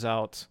actually comes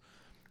out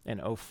in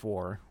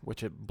 2004,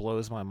 which it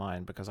blows my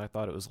mind because I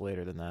thought it was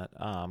later than that.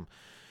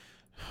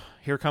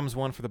 Here comes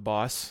one for the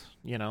boss,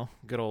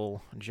 good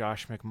old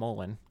Josh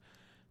McMullen.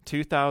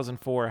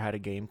 2004 had a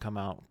game come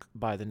out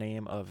by the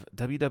name of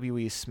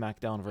WWE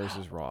SmackDown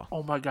vs. Raw.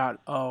 Oh my God.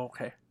 Oh,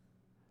 okay.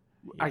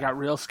 Yeah. I got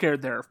real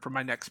scared there for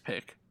my next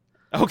pick.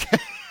 Okay.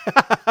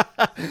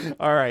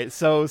 All right.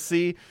 So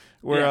see,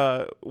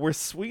 we're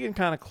swinging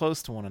kind of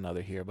close to one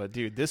another here, but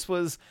dude,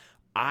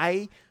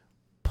 I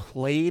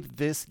played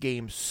this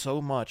game so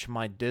much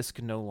my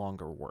disc no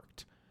longer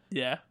worked.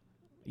 Yeah.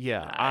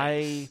 Yeah.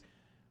 Nice.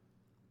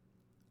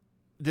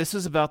 This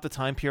is about the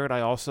time period I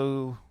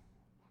also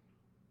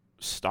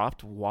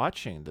stopped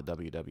watching the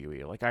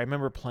WWE. Like, I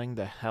remember playing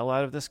the hell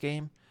out of this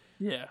game.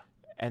 Yeah.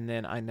 And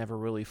then I never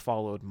really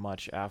followed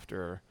much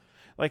after.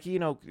 Like,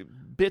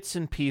 bits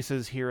and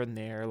pieces here and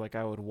there, like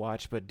I would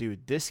watch. But,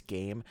 dude, this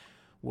game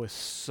was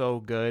so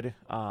good.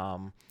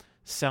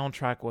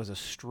 Soundtrack was a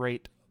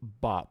straight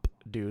bop,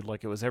 dude.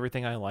 Like, it was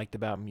everything I liked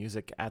about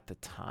music at the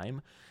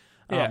time.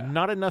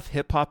 Not enough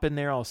hip-hop in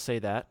there, I'll say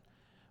that.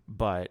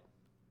 But,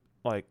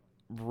 like,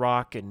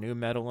 rock and new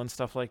metal and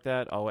stuff like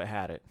that, it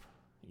had it.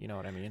 You know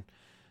what I mean?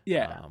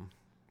 Yeah.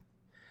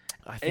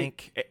 I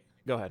think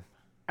go ahead.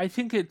 I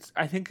think it's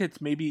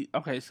maybe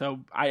okay.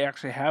 So I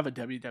actually have a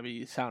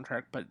WWE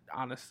soundtrack, but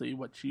honestly,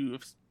 what you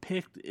have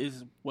picked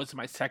was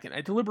my second.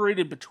 I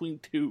deliberated between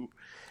 2,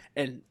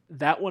 and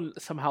that one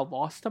somehow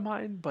lost to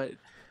mine. But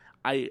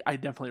I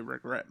definitely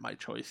regret my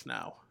choice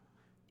now.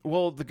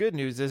 Well, the good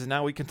news is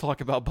now we can talk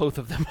about both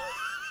of them.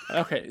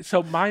 Okay,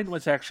 so mine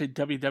was actually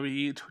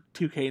WWE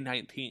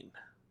 2K19.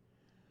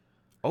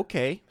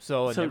 Okay,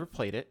 so I never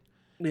played it.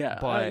 Yeah,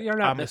 but you're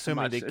not I'm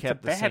assuming much. they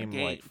kept the same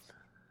game. like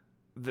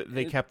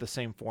they kept the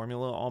same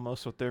formula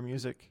almost with their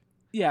music.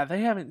 Yeah,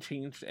 they haven't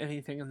changed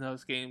anything in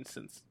those games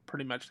since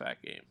pretty much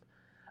that game.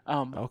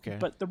 Okay,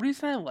 but the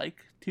reason I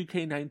like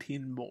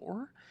 2K19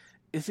 more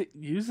is it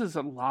uses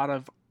a lot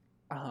of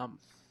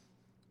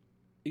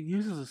it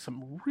uses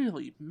some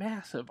really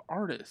massive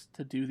artists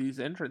to do these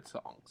entrance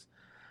songs.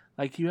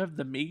 Like you have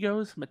the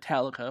Migos,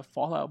 Metallica,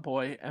 Fall Out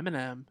Boy,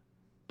 Eminem,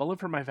 Bullet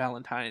for My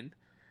Valentine,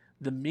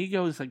 the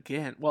Migos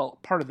again. Well,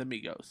 part of the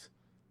Migos.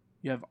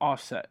 You have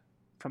Offset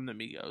from the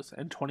Migos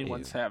and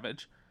 21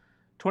 Savage.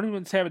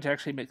 21 Savage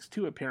actually makes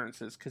 2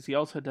 appearances because he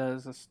also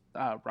does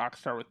a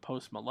Rockstar with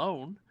Post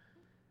Malone.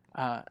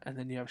 And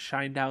then you have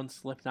Shinedown,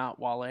 Slipknot,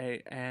 Wale,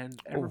 and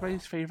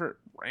everybody's favorite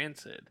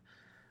Rancid.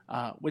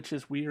 Which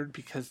is weird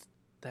because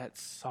that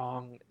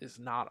song is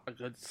not a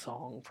good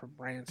song from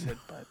Rancid.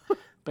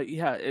 But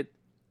yeah, it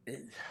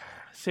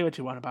say what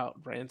you want about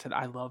Rancid.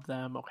 I love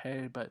them,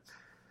 okay, but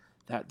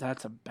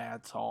that's a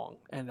bad song.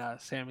 And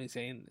Sami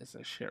Zayn is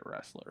a shit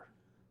wrestler.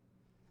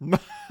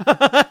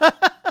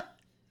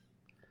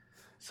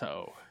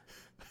 So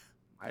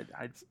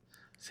I'd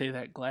say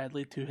that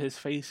gladly to his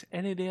face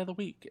any day of the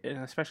week, and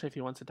especially if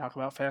he wants to talk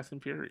about Fast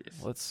and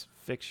Furious. Let's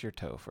fix your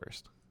toe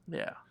first.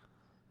 Yeah.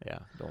 Yeah,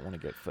 don't want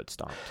to get foot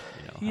stomped.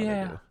 You know how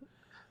Yeah. they do.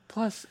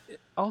 Plus,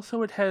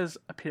 also it has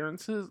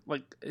appearances,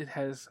 like it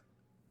has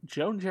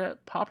Joan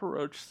Jett, Papa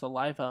Roach,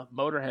 Saliva,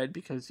 Motorhead,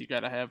 because you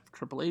gotta have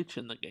Triple H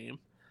in the game.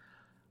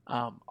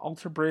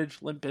 Alter Bridge,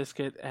 Limp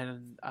Bizkit,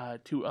 and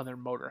 2 other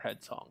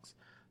Motorhead songs.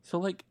 So,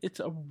 like,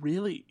 it's a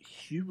really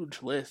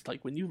huge list.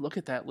 Like, when you look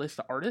at that list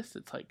of artists,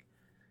 it's like,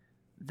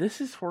 this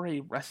is for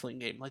a wrestling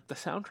game. Like, the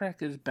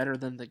soundtrack is better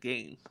than the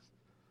game.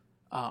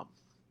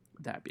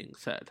 That being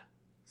said.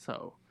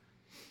 So,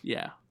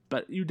 yeah.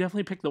 But you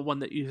definitely pick the one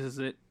that uses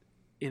it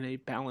in a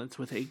balance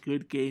with a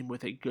good game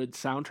with a good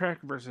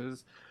soundtrack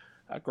versus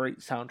a great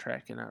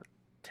soundtrack in a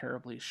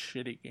terribly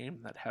shitty game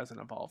that hasn't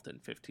evolved in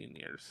 15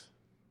 years.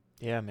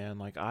 Yeah, man.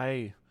 Like,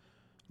 I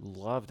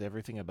loved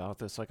everything about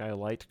this. Like, I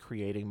liked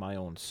creating my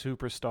own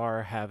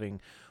superstar, having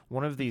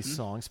one of these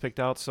songs picked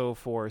out. So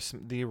for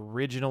the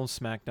original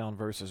SmackDown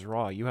versus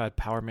Raw, you had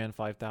Power Man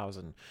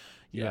 5000,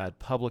 you had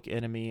Public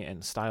Enemy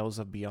and Styles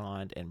of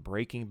Beyond and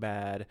Breaking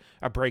Bad.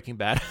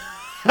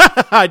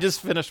 I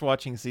just finished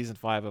watching season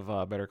 5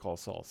 of Better Call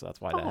Saul, so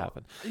that's why that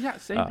happened. Yeah,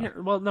 same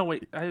here. Well, no,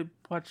 wait. I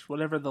watched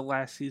whatever the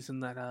last season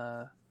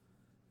that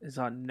is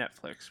on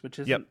Netflix, which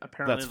isn't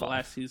apparently the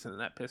last season,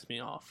 and that pissed me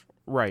off.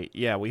 Right,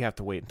 yeah, we have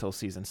to wait until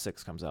season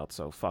 6 comes out,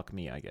 so fuck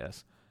me, I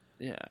guess.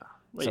 Yeah.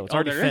 Wait, so it's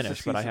already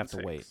finished, but I have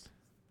to wait.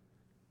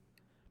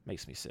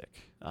 Makes me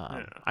sick.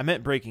 I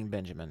meant Breaking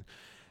Benjamin.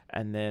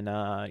 And then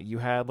you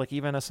had like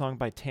even a song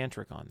by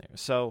Tantric on there.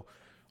 So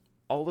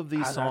all of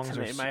these songs that's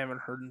a name I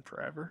haven't heard in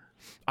forever.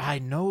 I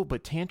know,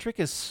 but Tantric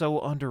is so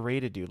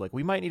underrated, dude. Like,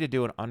 we might need to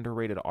do an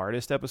underrated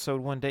artist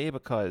episode one day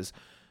because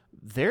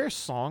their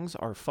songs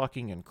are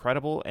fucking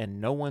incredible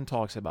and no one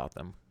talks about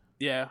them.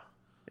 Yeah,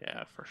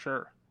 for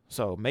sure.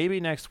 So maybe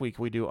next week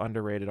we do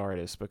underrated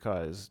artists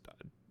because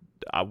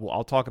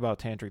I'll talk about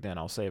Tantric then.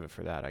 I'll save it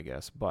for that, I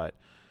guess. But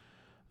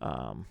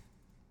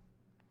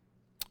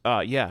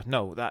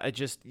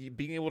just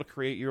being able to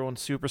create your own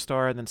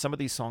superstar, and then some of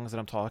these songs that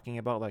I'm talking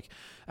about, like,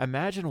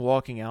 imagine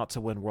walking out to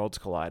When Worlds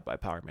Collide by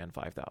Power Man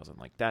 5000.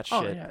 Like, that shit.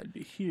 Oh yeah, it'd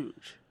be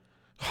huge.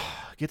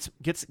 gets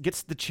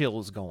the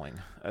chills going,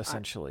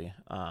 essentially.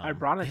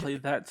 Ironically,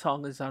 that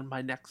song is on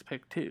my next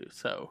pick too.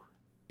 So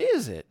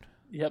is it?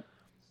 Yep.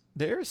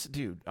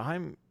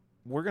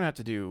 We're gonna have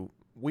to do.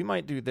 We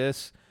might do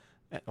this.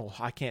 Oh,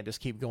 I can't just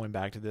keep going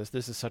back to this.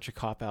 This is such a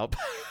cop out.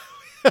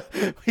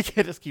 We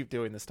can't just keep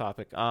doing this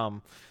topic.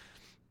 And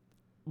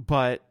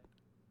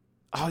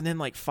then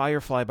like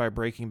Firefly by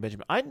Breaking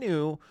Benjamin. I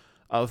knew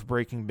of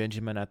Breaking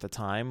Benjamin at the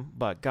time,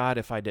 but God,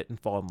 if I didn't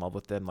fall in love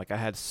with them. Like, I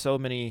had so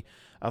many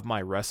of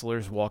my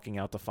wrestlers walking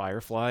out to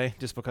Firefly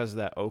just because of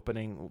that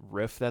opening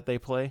riff that they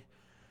play.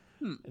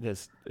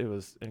 It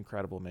was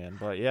incredible, man.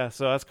 But yeah,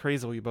 so that's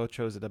crazy. We both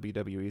chose the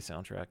WWE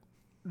soundtrack.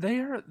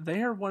 They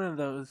are one of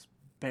those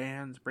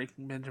bands,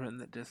 Breaking Benjamin,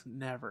 that just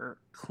never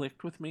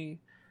clicked with me.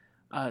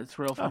 It's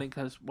real funny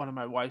because one of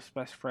my wife's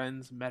best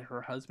friends met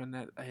her husband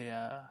at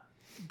a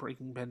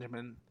Breaking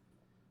Benjamin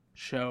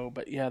show.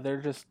 But yeah, they're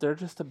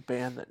just a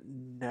band that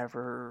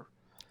never,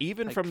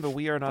 even like, from the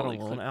We Are Not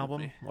Alone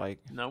album, like,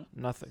 nope,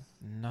 nothing.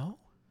 No,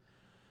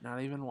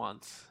 not even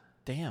once.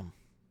 Damn,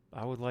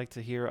 I would like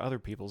to hear other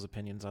people's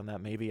opinions on that.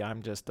 Maybe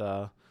I'm just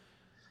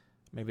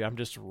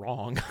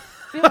wrong.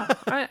 Yeah,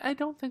 I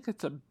don't think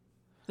it's a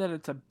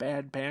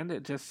bad band.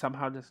 It just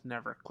somehow just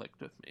never clicked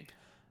with me.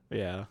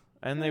 Yeah.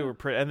 And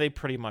they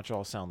pretty much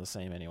all sound the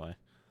same anyway.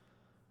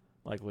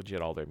 Like,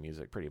 legit, all their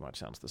music pretty much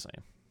sounds the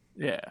same.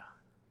 Yeah.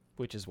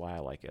 Which is why I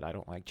like it. I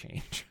don't like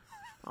change.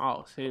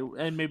 Oh, see,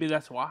 and maybe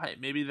that's why.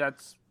 Maybe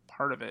that's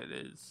part of it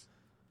is,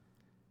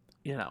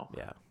 Yeah.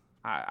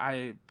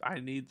 I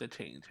need the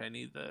change. I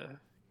need the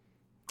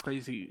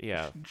crazy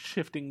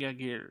shifting of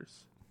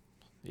gears.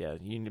 Yeah,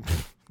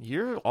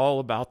 you're all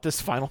about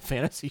this Final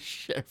Fantasy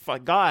shit.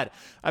 God,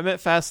 I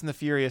meant Fast and the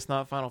Furious,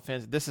 not Final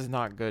Fantasy. This is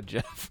not good,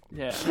 Jeff.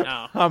 Yeah,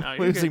 no. I'm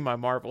losing my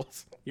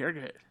marbles. You're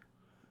good.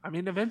 I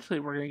mean, eventually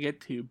we're going to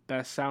get to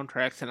best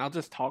soundtracks, and I'll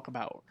just talk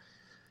about,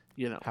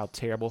 how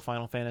terrible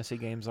Final Fantasy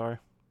games are.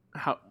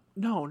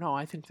 No,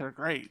 I think they're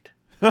great.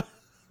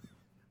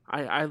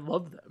 I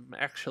love them,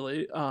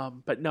 actually.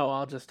 But no,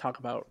 I'll just talk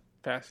about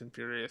Fast and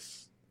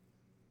Furious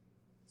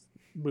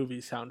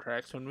movie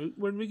soundtracks.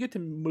 When we get to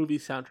movie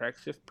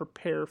soundtracks, just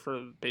prepare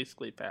for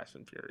basically Fast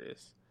and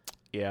Furious.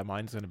 Yeah,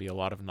 mine's going to be a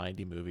lot of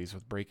 90 movies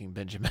with Breaking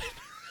Benjamin.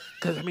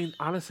 Because, I mean,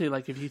 honestly,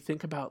 like, if you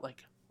think about,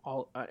 like,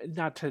 all...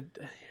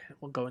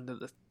 we'll go into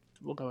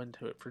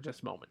it for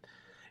just a moment.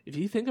 If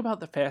you think about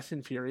the Fast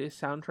and Furious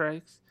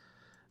soundtracks,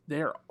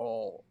 they're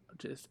all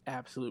just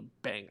absolute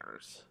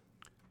bangers.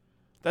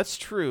 That's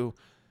true.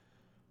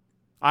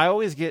 I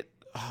always get...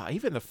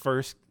 even the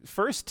first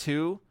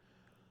two,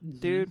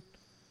 dude...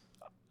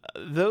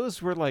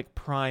 Those were like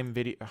prime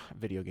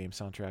video game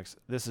soundtracks.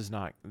 This is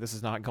not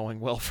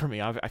going well for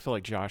me. I feel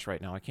like Josh right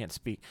now. I can't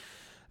speak.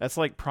 That's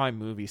like prime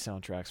movie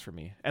soundtracks for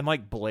me. And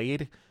like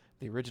Blade,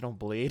 the original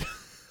Blade.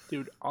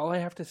 Dude, all I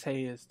have to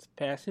say is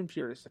Fast and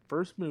Furious, the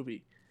first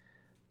movie,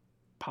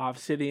 Pov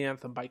City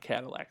Anthem by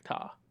Cadillac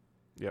Ta.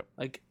 Yep.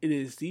 Like, it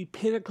is the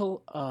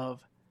pinnacle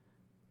of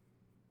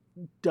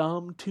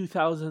dumb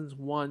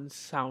 2001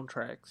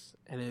 soundtracks,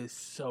 and it is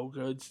so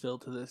good still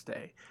to this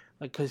day.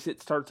 Like, because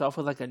it starts off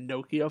with like a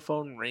Nokia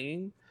phone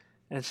ringing,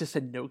 and it's just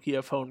a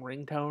Nokia phone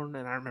ringtone,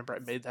 and I remember I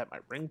made that my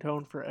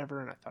ringtone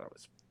forever, and I thought it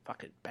was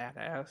fucking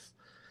badass.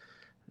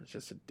 It's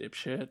just a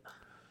dipshit.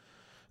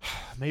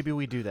 Maybe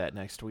we do that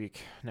next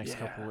week.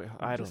 Couple weeks.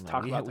 I don't know.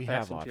 Talk about we the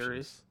have Fast and options.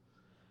 Furious.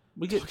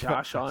 We get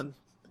Josh on.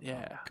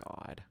 Yeah. Oh,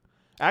 God.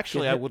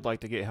 Actually, I would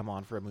like to get him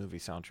on for a movie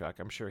soundtrack.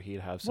 I'm sure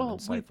he'd have some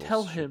insightful we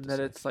tell shit him to that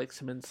say. it's like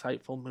some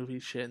insightful movie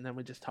shit, and then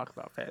we just talk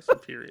about Fast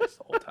and Furious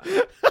the whole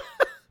time.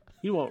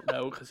 He won't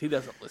know because he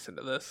doesn't listen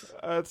to this.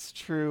 That's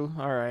true.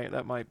 All right,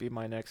 that might be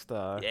my next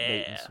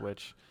bait and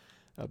switch.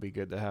 That'll be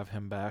good to have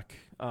him back.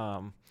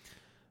 All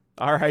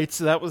right,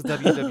 so that was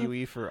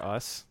WWE for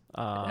us.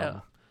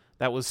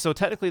 That was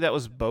technically that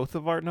was both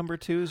of our number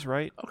 2s,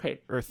 right?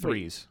 Okay, or 3s.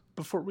 Wait,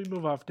 before we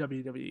move off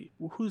WWE,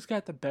 who's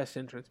got the best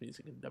entrance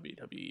music in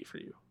WWE for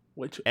you?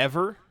 Which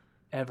ever?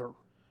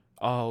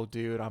 Oh,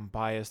 dude, I'm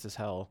biased as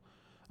hell.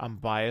 I'm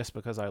biased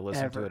because I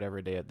listen to it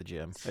every day at the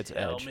gym. It's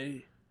Edge.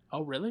 Me.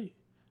 Oh, really?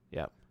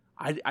 Yep.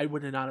 I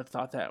would not have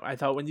thought that. I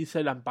thought when you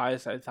said I'm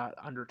biased, I thought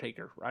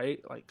Undertaker, right?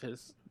 Like,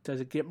 because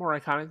does it get more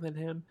iconic than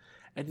him?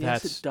 And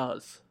yes, it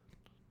does.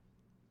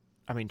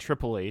 I mean,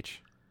 Triple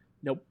H.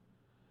 Nope.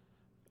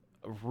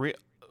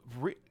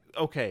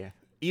 Okay.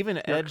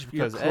 Even Edge,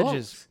 because Edge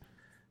is...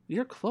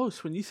 You're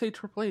close. When you say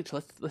Triple H,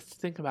 let's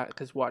think about it.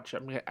 Because watch,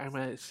 I'm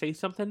gonna say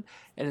something,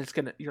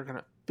 and you're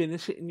gonna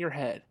finish it in your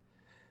head.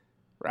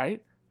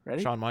 Right?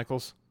 Ready? Shawn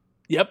Michaels.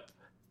 Yep.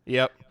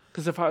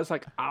 Because if I was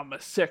like, I'm a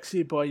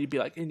sexy boy, you'd be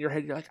like, in your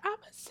head, you're like, I'm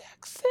a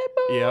sexy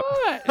boy. Yep.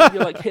 And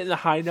you're like hitting the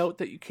high note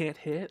that you can't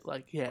hit.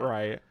 Like, yeah.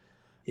 Right.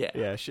 Yeah.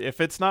 Yeah.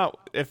 If it's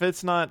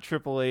not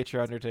Triple H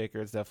or Undertaker,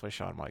 it's definitely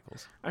Shawn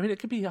Michaels. I mean, it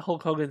could be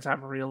Hulk Hogan's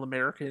I'm a Real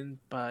American,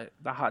 but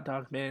the Hot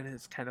Dog Man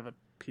is kind of a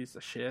piece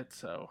of shit.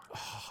 So,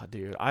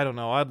 dude, I don't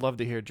know. I'd love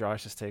to hear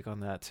Josh's take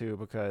on that too,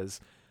 because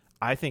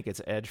I think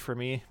it's Edge for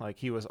me. Like,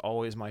 he was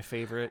always my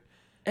favorite.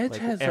 Edge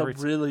has a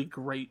really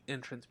great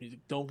entrance music.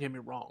 Don't get me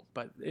wrong,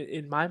 but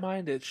in my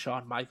mind, it's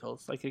Shawn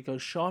Michaels. Like, it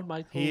goes Shawn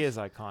Michaels. He is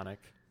iconic,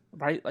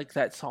 right? Like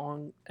that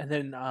song, and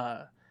then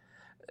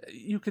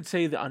you could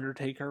say the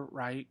Undertaker,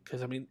 right?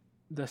 Because I mean,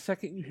 the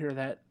second you hear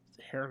that,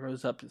 hair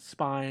goes up the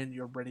spine,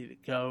 you're ready to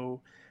go.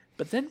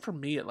 But then for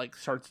me, it like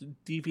starts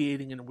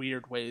deviating in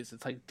weird ways.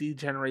 It's like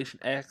D-Generation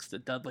X, the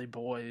Dudley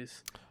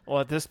Boys. Well,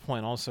 at this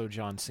point, also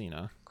John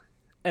Cena.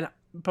 And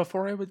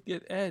before I would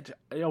get Edge,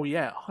 oh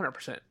yeah,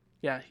 100%.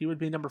 Yeah, he would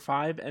be number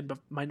 5, and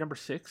my number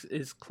 6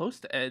 is close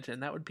to Edge,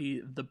 and that would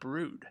be The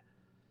Brood.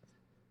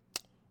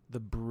 The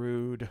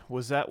Brood,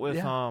 was that with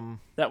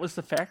That was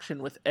the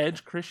faction with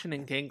Edge, Christian,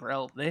 and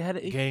Gangrel. They had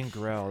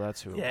Gangrel.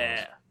 That's who it was.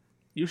 Yeah,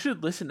 you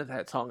should listen to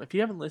that song if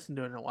you haven't listened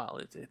to it in a while.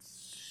 It's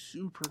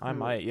super cool. I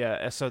might,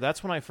 yeah. So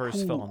that's when I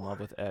first fell in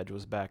love with Edge,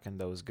 was back in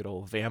those good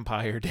old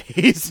vampire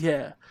days.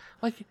 Yeah,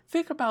 like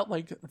think about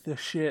like the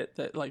shit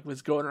that like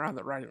was going around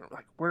the writing room.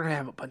 Like, we're gonna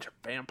have a bunch of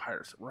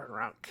vampires that run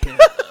around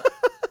Canada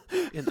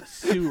in the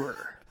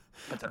sewer.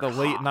 The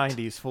late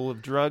 90s, full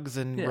of drugs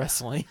and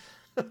wrestling.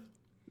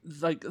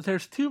 Like,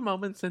 there's 2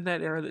 moments in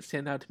that era that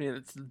stand out to me. And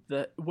it's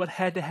what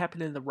had to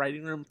happen in the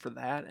writing room for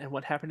that, and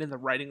what happened in the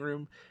writing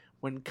room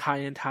when Kai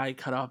and Tai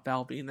cut off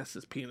Val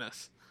Venus's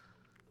penis.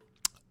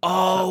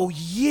 Oh,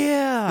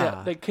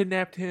 yeah, they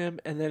kidnapped him,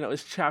 and then it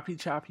was choppy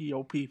choppy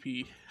yo pee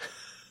pee.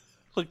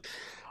 Like,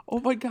 oh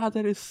my god,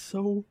 that is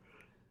so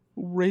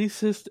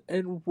racist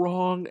and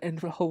wrong and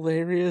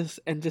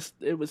hilarious, and just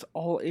it was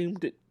all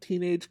aimed at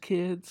teenage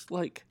kids.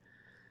 Like,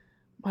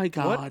 my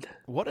god,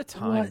 what a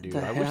time, dude!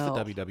 I wish the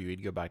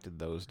WWE'd go back to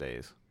those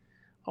days.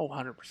 Oh,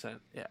 100%.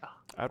 Yeah,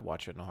 I'd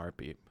watch it in a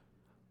heartbeat.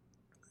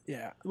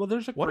 Yeah, well,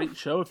 there's a great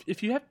show.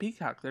 If you have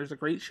Peacock, there's a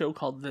great show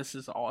called This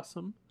Is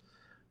Awesome,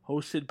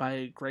 hosted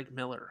by Greg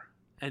Miller,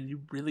 and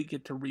you really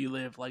get to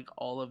relive like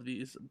all of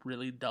these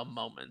really dumb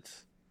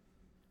moments.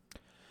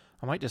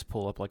 I might just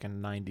pull up like a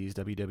 90s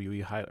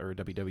WWE or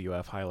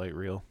WWF highlight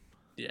reel.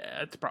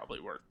 Yeah, it's probably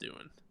worth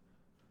doing.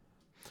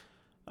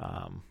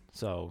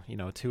 So,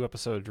 2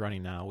 episodes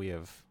running now, we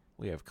have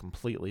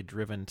completely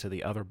driven to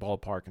the other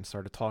ballpark and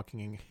started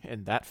talking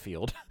in that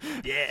field.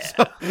 Yeah.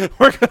 So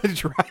we're going to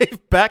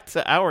drive back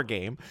to our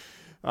game.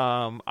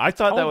 I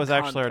thought that was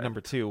actually our number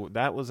 2.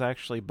 That was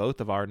actually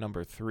both of our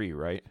number 3,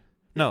 right?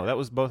 No, that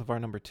was both of our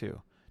number 2.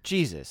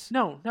 Jesus.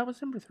 No, that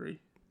was number 3.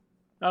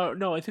 Oh,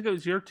 no, I think it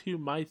was your 2,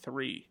 my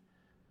 3.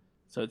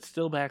 So it's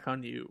still back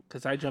on you,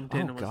 because I jumped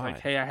in and was like,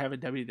 hey, I have a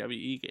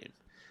WWE game.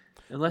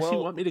 Unless you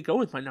want me to go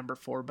with my number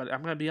 4, but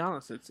I'm going to be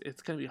honest,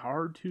 it's going to be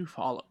hard to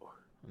follow.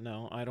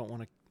 No, I don't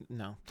want to.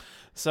 No.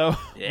 So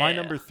my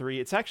number 3,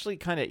 it's actually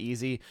kind of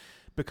easy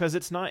because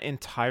it's not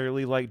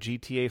entirely like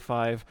GTA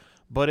 5,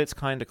 but it's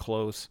kind of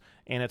close,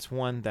 and it's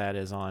one that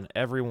is on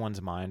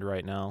everyone's mind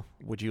right now.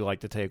 Would you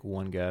like to take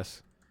one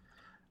guess?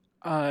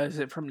 Is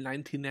it from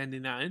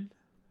 1999?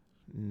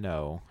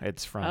 No,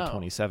 it's from Oh.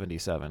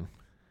 2077.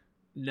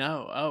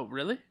 No. Oh,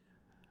 really?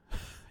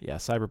 Yeah,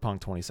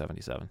 Cyberpunk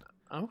 2077.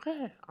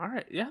 Okay. All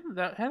right. Yeah,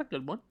 that had a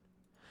good one.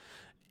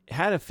 It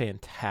had a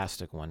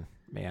fantastic one,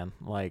 man.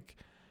 Like,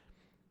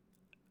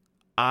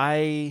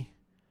 I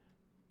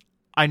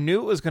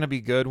knew it was going to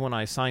be good when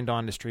I signed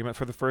on to stream it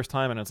for the first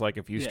time, and it's like,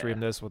 if you stream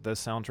this with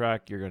this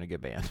soundtrack, you're going to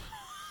get banned.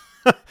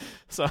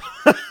 So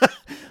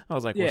I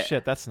was like, well,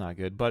 shit, that's not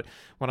good. But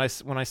when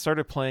I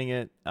started playing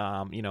it,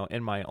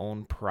 in my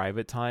own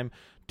private time,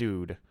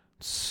 dude,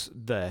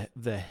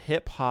 the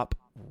hip hop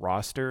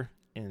roster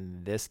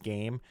in this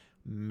game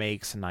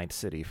makes Night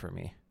City for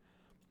me.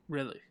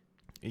 Really?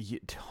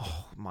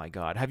 Oh my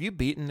god, have you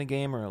beaten the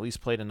game or at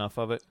least played enough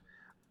of it?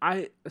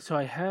 I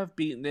have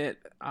beaten it.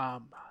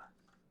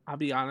 I'll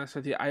be honest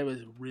with you, I was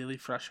really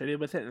frustrated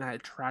with it, and I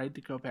tried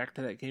to go back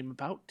to that game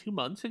about 2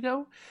 months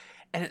ago,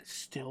 and it's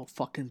still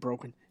fucking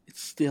broken.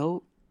 It's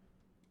still,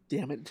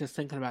 damn it, just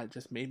thinking about it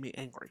just made me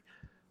angry.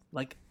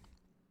 Like,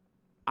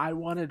 I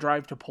want to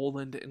drive to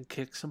Poland and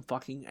kick some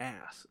fucking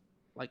ass.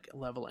 Like,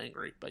 level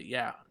angry. But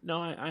yeah,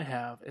 no, I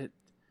have.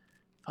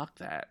 Fuck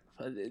that.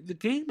 The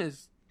game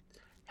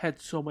had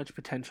so much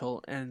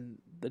potential, and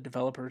the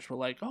developers were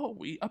like, oh,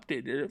 we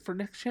updated it for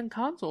next-gen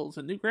consoles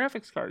and new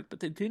graphics cards,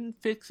 but they didn't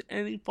fix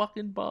any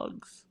fucking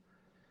bugs.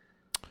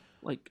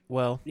 Like,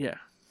 well, yeah.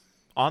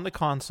 On the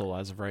console,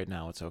 as of right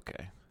now, it's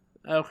okay.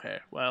 Okay,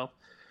 well.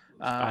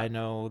 I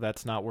know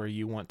that's not where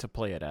you want to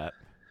play it at.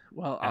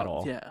 Well, at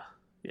all.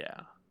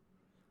 Yeah.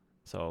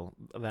 So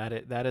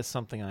that is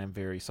something I'm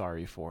very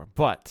sorry for,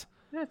 but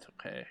that's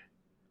okay.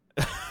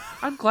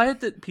 I'm glad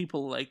that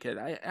people like it.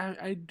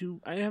 I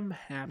am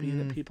happy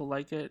that people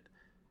like it.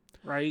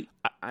 Right?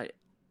 I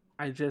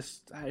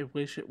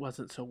wish it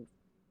wasn't so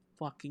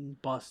fucking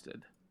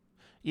busted.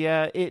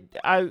 Yeah,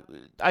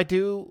 I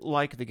do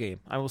like the game.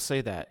 I will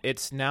say that.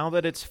 It's now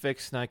that it's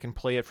fixed and I can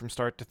play it from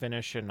start to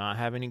finish and not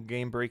have any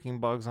game-breaking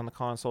bugs on the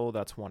console,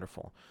 that's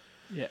wonderful.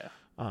 Yeah.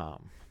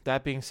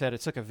 That being said,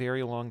 it took a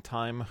very long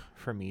time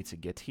for me to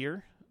get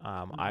here.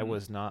 I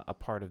was not a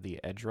part of the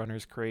Edge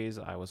Runners craze.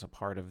 I was a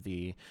part of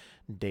the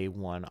day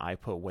one, I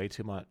put way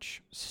too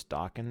much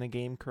stock in the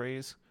game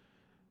craze.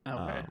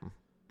 Okay.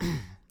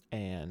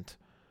 And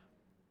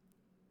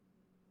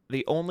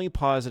the only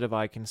positive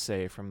I can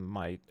say from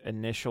my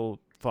initial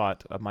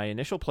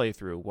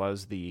playthrough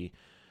was the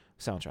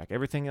soundtrack.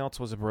 Everything else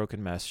was a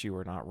broken mess. You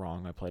were not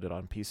wrong. I played it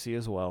on PC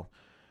as well.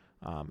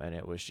 And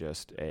it was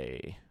just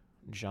a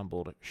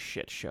jumbled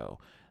shit show.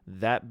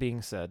 That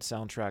being said,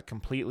 soundtrack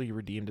completely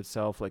redeemed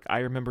itself. Like, I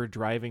remember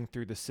driving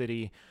through the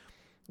city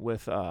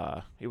with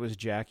it was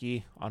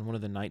Jackie on one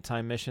of the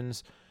nighttime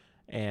missions,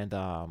 and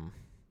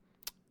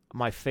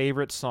my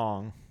favorite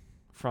song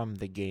from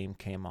the game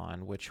came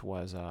on, which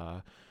was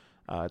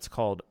it's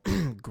called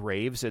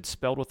Graves. It's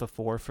spelled with a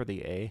 4 for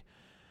the A.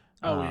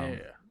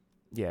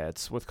 Yeah,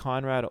 it's with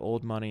Conrad,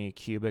 Old Money,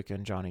 Cubic,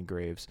 and Johnny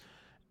Graves,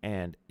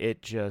 and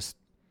it just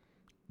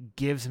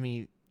gives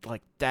me,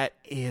 like, that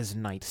is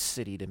Night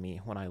City to me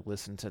when I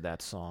listen to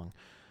that song.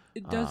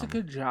 It does a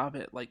good job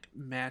at, like,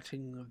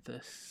 matching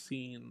the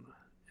scene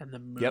and the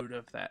mood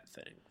of that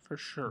thing, for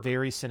sure.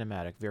 Very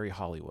cinematic, very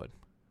Hollywood.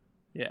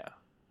 Yeah.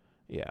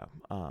 Yeah.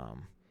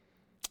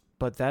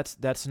 But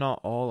that's not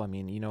all. I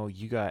mean,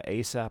 you got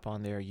ASAP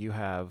on there. You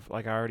have,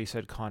 like I already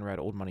said, Conrad,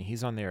 Old Money.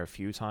 He's on there a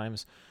few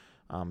times.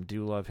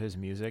 Do love his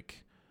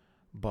music.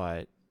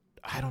 But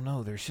I don't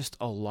know. There's just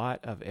a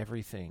lot of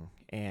everything.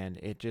 And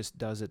it just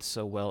does it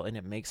so well. And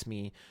it makes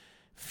me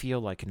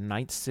feel like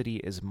Night City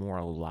is more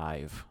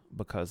alive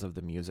because of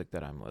the music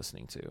that I'm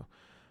listening to.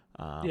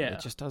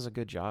 It just does a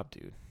good job,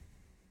 dude.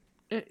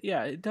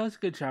 It does a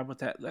good job with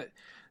that.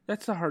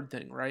 That's the hard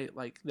thing, right?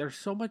 Like, there's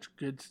so much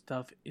good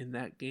stuff in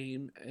that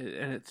game,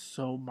 and it's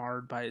so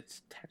marred by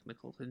its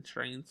technical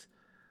constraints.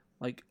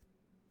 Like,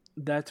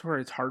 that's where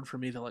it's hard for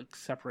me to, like,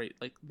 separate,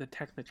 like, the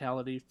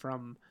technicality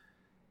from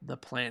the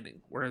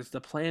planning. Whereas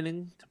the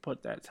planning to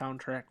put that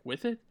soundtrack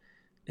with it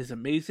is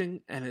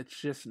amazing, and it's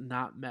just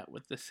not met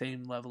with the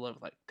same level of,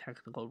 like,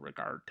 technical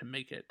regard to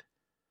make it,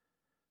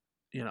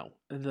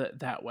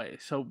 that way.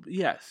 So,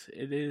 yes,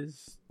 it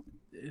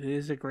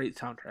is a great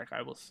soundtrack,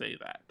 I will say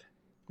that.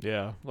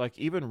 Yeah, like,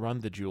 even Run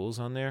the Jewels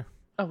on there.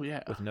 Oh,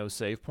 yeah. With no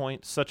save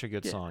point. Such a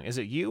good song. Is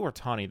it you or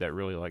Tani that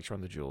really likes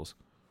Run the Jewels?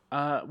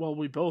 Well,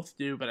 we both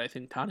do, but I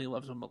think Tani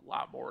loves them a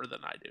lot more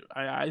than I do.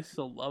 I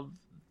still love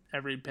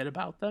every bit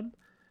about them,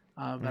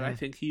 but I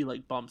think he,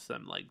 like, bumps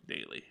them, like,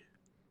 daily.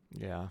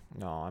 Yeah.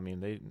 No, I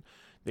mean,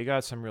 they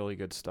got some really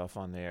good stuff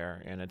on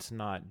there, and it's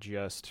not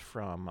just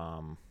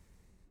from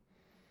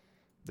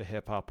the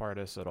hip-hop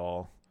artists at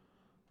all.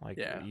 Like,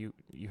 you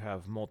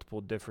have multiple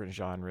different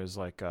genres,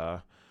 like,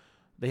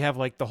 they have,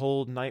 like, the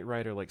whole Knight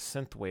Rider, like,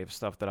 synthwave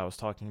stuff that I was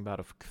talking about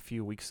a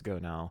few weeks ago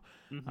now.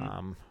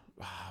 Mm-hmm.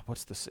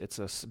 What's this? It's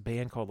a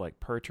band called, like,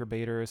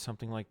 Perturbator or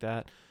something like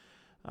that.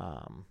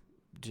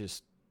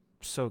 Just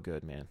so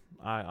good, man.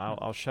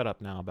 I'll shut up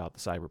now about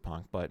the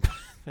Cyberpunk, but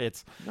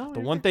it's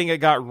the one thing it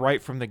got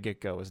right from the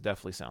get-go is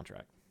definitely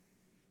soundtrack.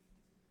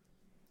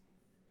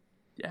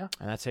 Yeah.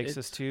 And that takes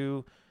us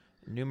to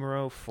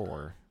numero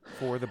 4.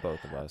 For the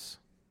both of us.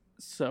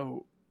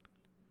 So,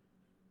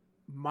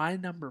 my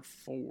number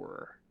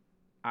 4,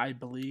 I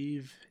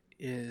believe,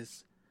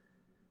 is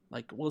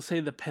like, we'll say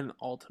the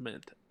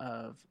penultimate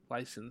of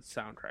licensed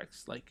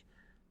soundtracks. Like,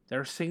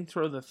 there's Saints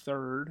Row the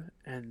Third,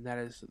 and that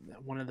is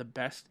one of the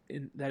best.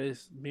 That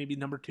is maybe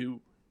number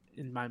 2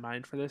 in my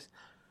mind for this.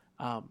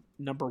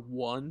 Number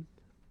 1,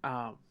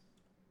 I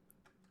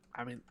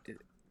mean,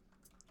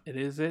 it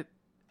is it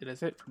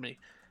for me,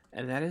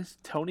 and that is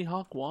Tony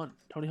Hawk 1,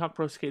 Tony Hawk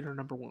Pro Skater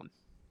number 1.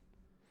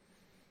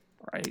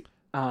 Right?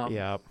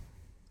 Yeah.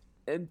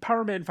 And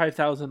Power Man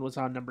 5000 was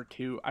on number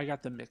 2. I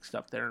got them mixed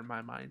up there in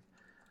my mind.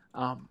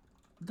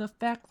 The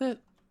fact that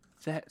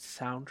that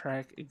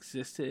soundtrack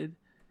existed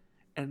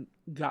and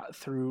got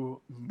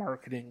through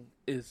marketing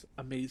is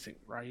amazing,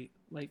 right?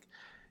 Like,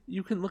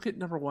 you can look at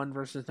number 1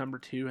 versus number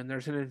 2, and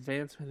there's an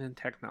advancement in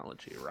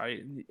technology,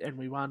 right? And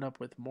we wound up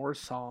with more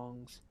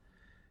songs,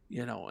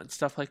 and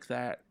stuff like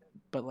that.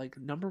 But, like,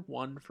 number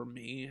 1 for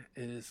me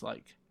is,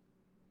 like,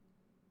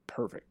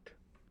 perfect.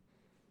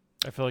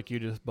 I feel like you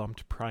just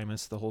bumped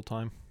Primus the whole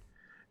time.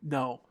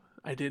 No,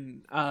 I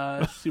didn't.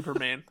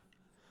 Superman.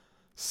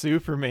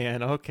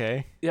 Superman,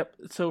 okay. Yep.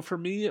 So for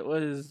me, it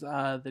was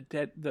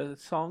the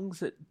songs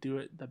that do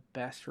it the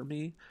best for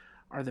me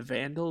are the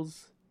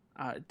Vandals,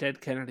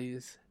 Dead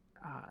Kennedys,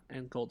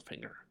 and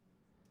Goldfinger,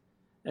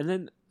 and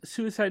then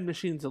Suicide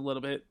Machines a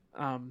little bit,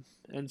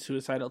 and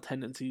Suicidal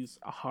Tendencies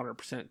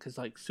 100%. Because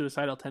like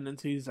Suicidal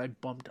Tendencies, I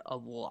bumped a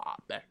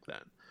lot back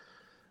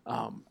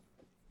then.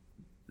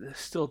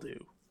 Still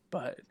do,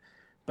 but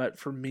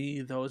for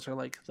me, those are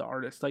like the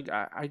artists. Like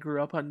I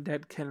grew up on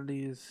Dead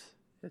Kennedys.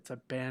 It's a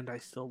band I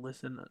still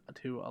listen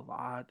to a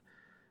lot.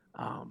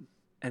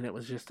 And it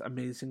was just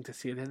amazing to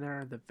see it in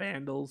there. The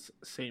Vandals,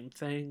 same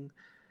thing.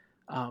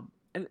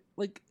 And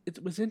like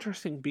it was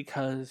interesting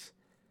because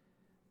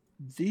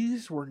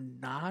these were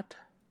not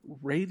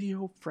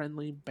radio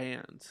friendly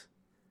bands.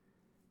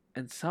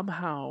 And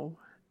somehow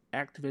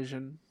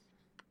Activision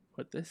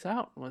put this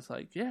out and was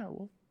like, yeah,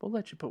 we'll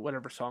let you put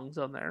whatever songs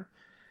on there.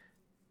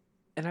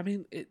 And I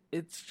mean,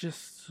 it's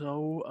just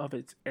so of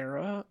its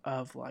era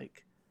of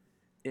like,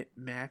 it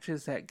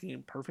matches that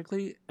game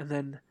perfectly. And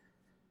then,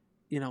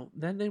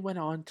 then they went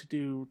on to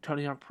do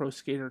Tony Hawk Pro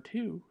Skater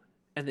 2,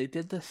 and they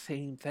did the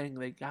same thing.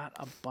 They got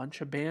a bunch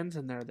of bands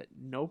in there that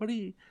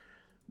nobody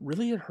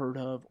really had heard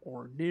of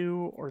or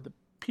knew, or the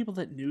people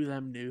that knew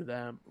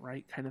them,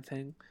 right? Kind of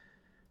thing.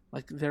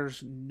 Like,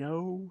 there's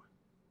no,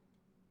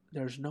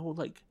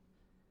 like,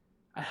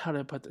 how do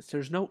I put this?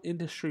 There's no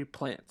industry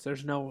plants.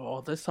 There's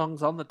no, this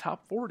song's on the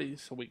top 40,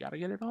 so we got to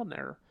get it on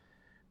there.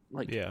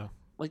 Like, yeah.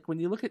 Like, when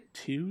you look at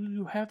 2,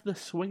 you have the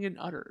Swingin'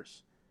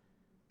 Utters,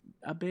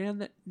 a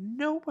band that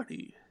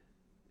nobody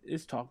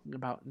is talking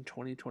about in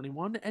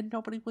 2021, and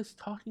nobody was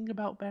talking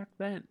about back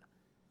then,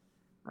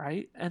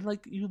 right? And,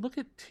 like, you look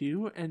at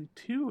 2, and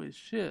 2 is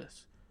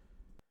just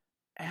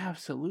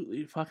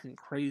absolutely fucking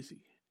crazy.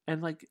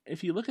 And, like,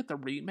 if you look at the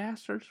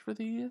remasters for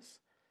these,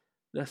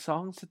 the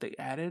songs that they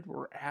added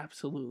were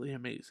absolutely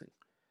amazing,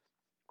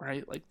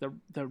 right? Like, the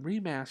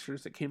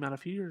remasters that came out a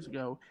few years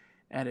ago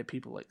added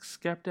people like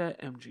Skepta,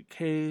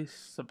 MGK,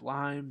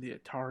 Sublime, the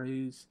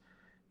Ataris,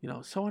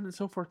 so on and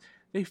so forth.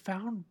 They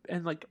found,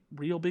 and like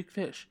Real Big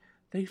Fish,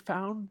 they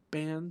found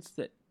bands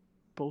that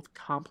both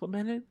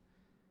complemented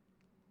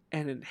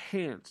and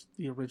enhanced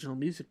the original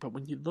music. But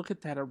when you look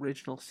at that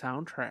original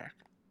soundtrack,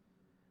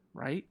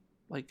 right,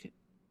 like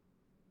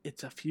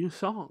it's a few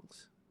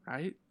songs,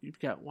 right? You've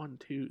got 1,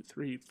 2,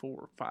 3,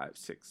 4, 5,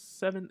 6,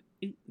 7,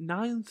 8,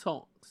 9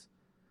 songs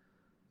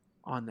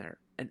on there.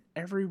 And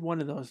every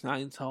one of those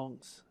 9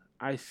 songs,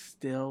 I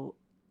still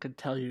could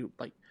tell you,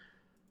 like,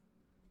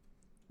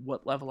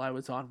 what level I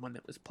was on when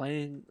it was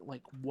playing,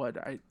 like,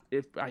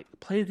 if I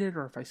played it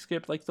or if I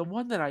skipped. Like, the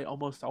one that I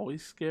almost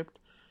always skipped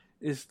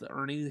is the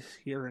Ernie's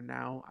Here and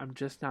Now. I'm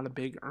just not a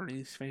big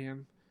Ernie's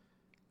fan.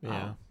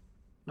 Yeah.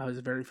 I was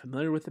very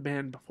familiar with the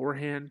band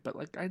beforehand, but,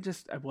 like, I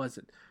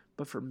wasn't.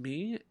 But for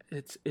me,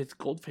 it's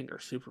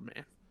Goldfinger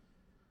Superman.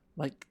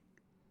 Like,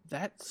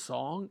 that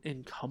song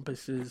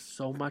encompasses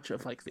so much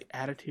of like the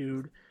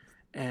attitude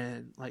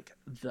and like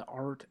the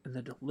art and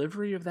the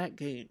delivery of that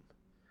game.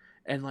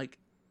 And like,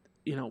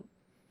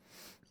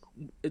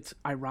 it's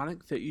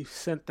ironic that you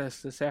sent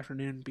this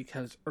afternoon,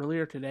 because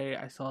earlier today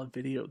I saw a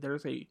video.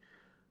 There's a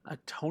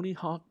Tony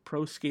Hawk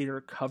Pro Skater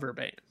cover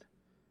band,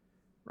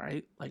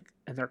 right? Like,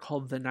 and they're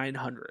called the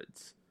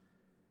 900s.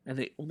 And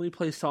they only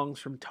play songs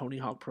from Tony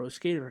Hawk Pro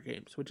Skater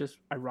games, which is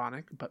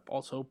ironic, but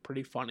also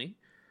pretty funny.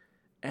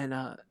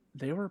 And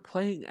they were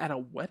playing at a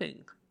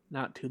wedding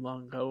not too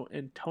long ago,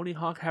 and Tony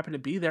Hawk happened to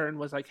be there and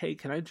was like, hey,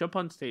 can I jump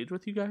on stage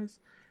with you guys?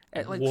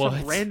 At like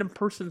some random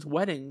person's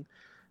wedding,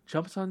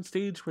 jumps on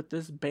stage with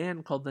this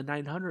band called the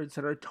 900s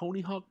that are a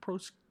Tony Hawk Pro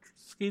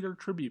Skater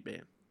tribute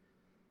band.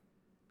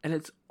 And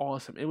it's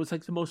awesome. It was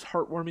like the most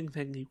heartwarming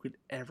thing you could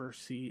ever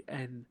see.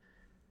 And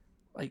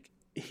like,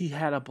 he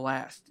had a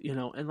blast,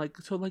 and like,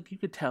 so like you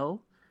could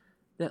tell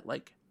that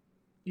like,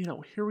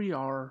 here we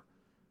are,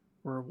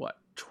 we're what,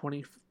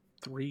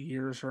 23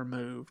 years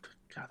removed.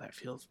 God, that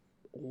feels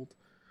old.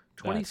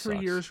 23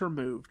 years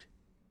removed,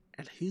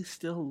 and he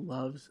still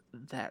loves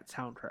that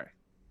soundtrack.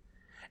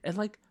 And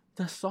like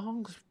the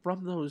songs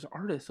from those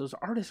artists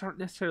aren't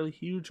necessarily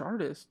huge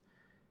artists,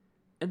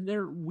 and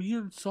they're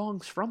weird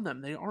songs from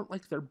them. They aren't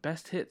like their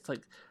best hits.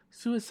 Like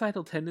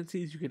Suicidal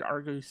Tendencies, you could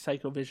argue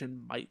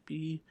Psychovision might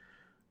be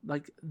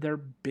like their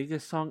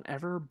biggest song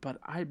ever, but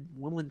I'm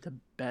willing to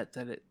bet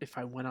that if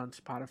I went on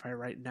Spotify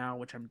right now,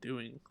 which I'm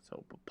doing,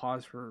 so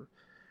pause for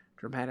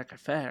dramatic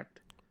effect,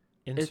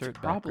 it's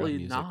probably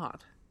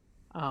not.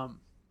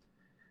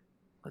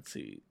 Let's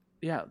see.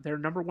 Yeah, their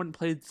number one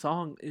played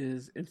song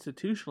is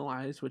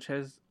Institutionalized, which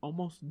has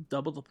almost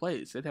double the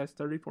plays. It has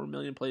 34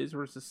 million plays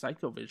versus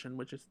Psychovision,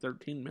 which is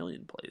 13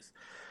 million plays.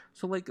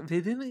 So, like,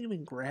 they didn't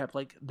even grab,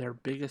 like, their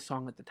biggest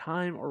song at the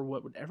time or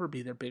what would ever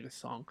be their biggest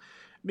song.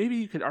 Maybe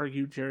you could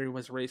argue Jerry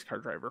Was a Race Car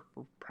Driver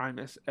for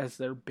Primus as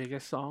their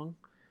biggest song.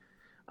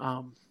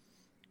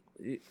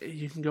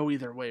 You can go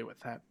either way with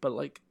that. But,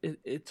 like,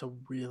 it's a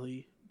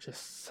really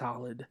just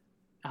solid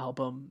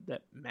album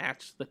that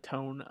matched the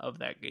tone of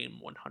that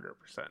game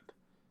 100%.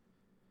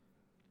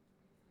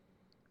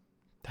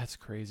 That's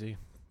crazy.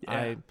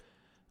 Yeah.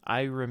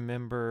 I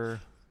remember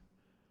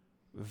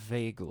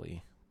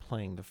vaguely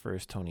playing the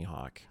first Tony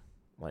Hawk.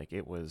 Like,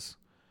 it was...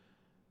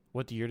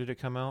 What year did it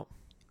come out?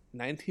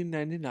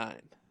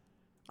 1999.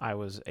 I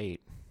was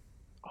 8.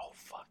 Oh,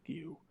 fuck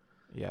you.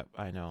 Yep,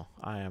 I know.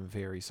 I am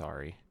very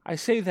sorry. I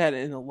say that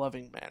in a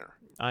loving manner.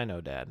 I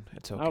know, Dad.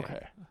 It's okay.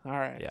 Okay. All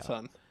right, Yeah.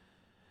 son.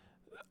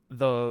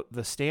 The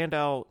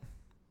standout...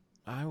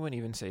 I wouldn't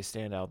even say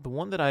standout. The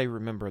one that I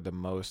remember the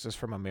most is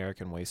from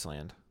American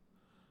Wasteland.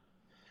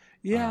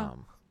 Yeah.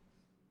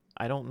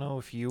 I don't know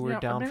if you were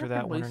down for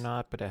that one or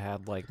not, but it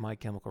had like My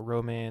Chemical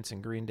Romance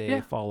and Green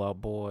Day, Fall Out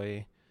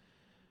Boy,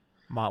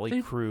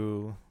 Motley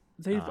Crue.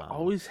 They've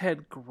always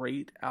had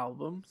great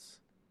albums,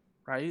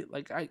 right?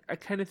 Like I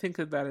kind of think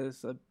that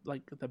is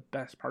like the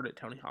best part of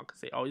Tony Hawk, because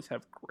they always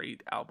have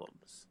great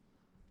albums.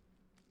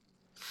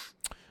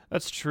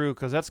 That's true,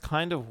 because that's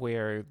kind of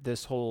where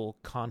this whole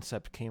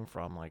concept came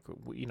from, like,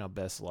 you know,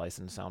 best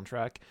licensed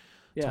soundtrack.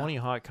 Yeah. Tony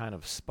Hawk kind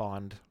of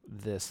spawned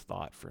this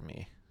thought for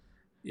me.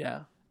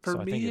 Yeah. For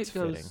me, it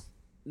goes fitting.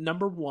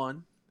 Number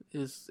 1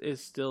 is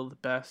still the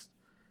best.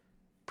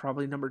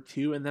 Probably number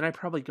 2, and then I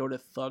probably go to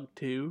Thug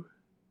 2,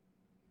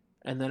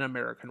 and then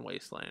American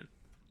Wasteland.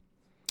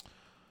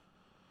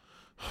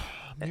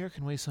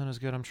 American Wasteland is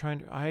good.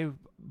 I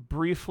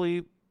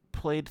briefly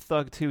played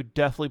Thug 2,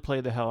 definitely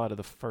played the hell out of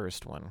the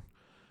first one.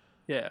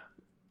 Yeah.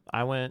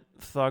 I went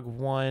Thug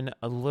 1,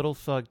 a little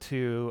Thug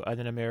 2, and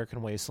then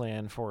American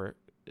Wasteland for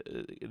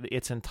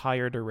its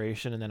entire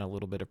duration, and then a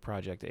little bit of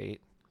Project 8.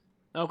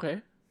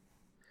 Okay.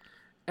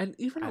 And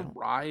even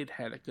Ride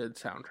had a good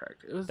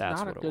soundtrack. It was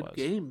not a good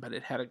game, but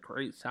it had a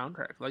great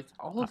soundtrack. Like,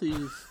 all of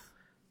these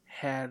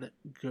had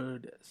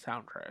good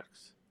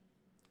soundtracks.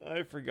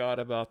 I forgot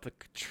about the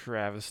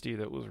travesty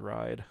that was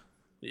Ride.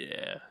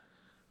 Yeah.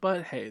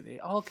 But hey, they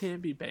all can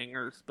be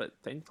bangers, but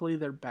thankfully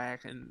they're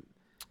back, and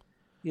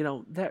you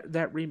know,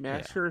 that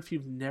remaster, if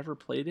you've never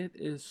played it,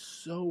 is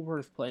so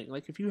worth playing.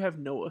 Like, if you have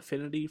no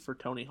affinity for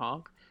Tony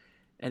Hawk,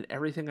 and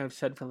everything I've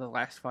said for the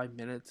last 5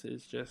 minutes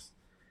is just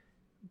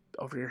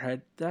over your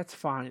head, that's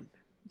fine.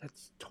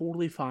 That's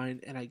totally fine,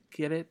 and I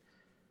get it.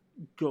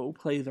 Go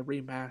play the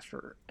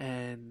remaster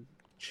and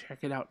check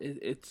it out.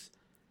 It's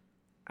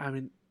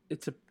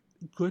a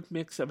good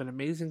mix of an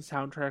amazing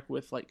soundtrack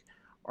with, like,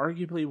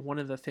 arguably one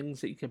of the things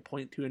that you can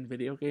point to in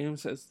video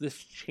games as this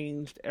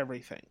changed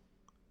everything.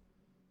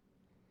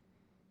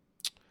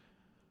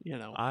 You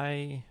know,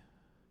 I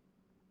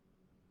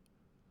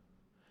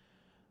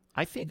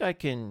think I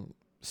can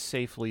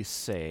safely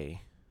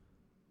say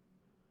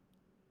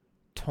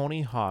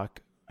Tony Hawk,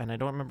 and I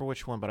don't remember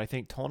which one, but I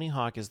think Tony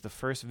Hawk is the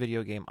first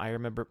video game I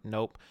remember.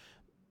 Nope.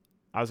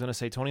 I was going to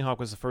say Tony Hawk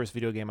was the first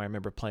video game I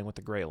remember playing with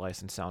the great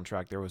licensed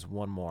soundtrack. There was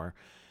one more,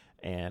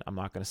 and I'm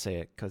not going to say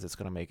it because it's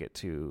going to make it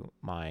to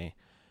my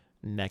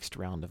next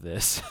round of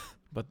this.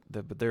 but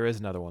there is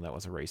another one that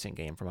was a racing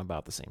game from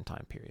about the same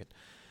time period.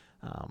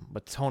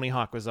 But Tony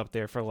Hawk was up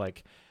there for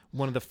like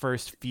one of the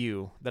first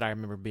few that I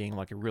remember being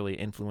like a really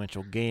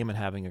influential game and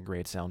having a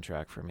great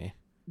soundtrack for me.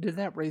 Did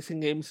that racing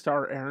game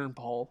star Aaron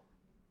Paul?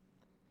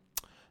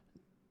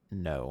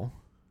 No.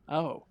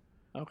 Oh,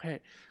 okay.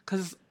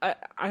 Because I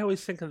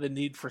always think of the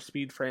Need for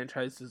Speed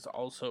franchises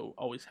also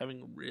always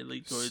having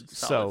really good,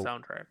 solid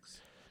soundtracks.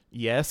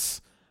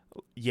 Yes,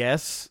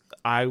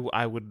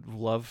 I would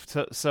love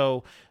to.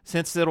 So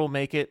since it'll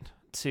make it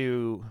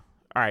to...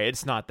 All right,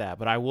 it's not that,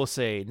 but I will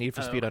say Need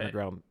for Speed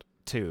Underground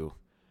 2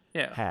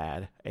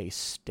 had a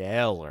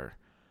stellar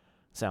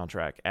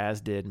soundtrack, as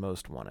did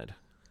Most Wanted.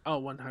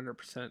 Oh,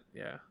 100%,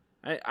 yeah.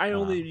 I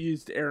only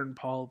used Aaron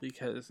Paul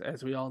because,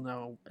 as we all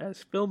know,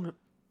 as film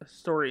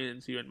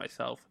historians, you and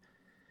myself,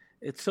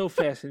 it's so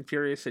Fast and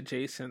Furious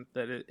adjacent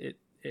that it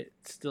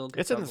still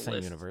gets on the same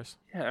list. Universe.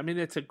 Yeah, I mean,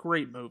 it's a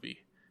great movie.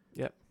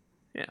 Yep.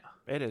 Yeah.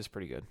 It is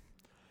pretty good.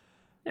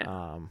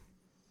 Yeah.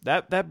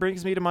 That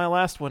brings me to my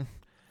last one.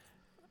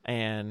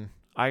 And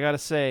I gotta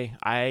say,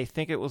 I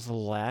think it was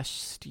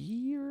last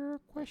year, ?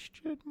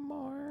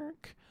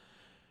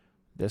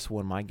 this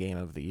won my game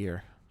of the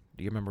year.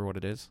 Do you remember what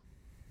it is?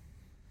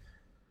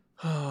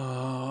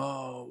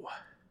 Oh,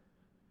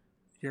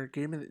 your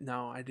game of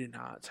no, I do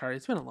not. Sorry,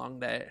 it's been a long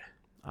day.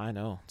 I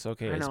know. It's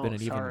okay. I It's know, been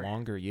an even sorry.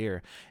 longer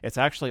year. It's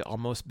actually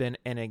almost been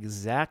an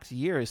exact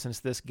year since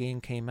this game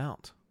came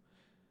out.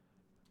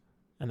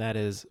 And that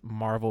is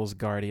Marvel's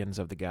Guardians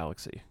of the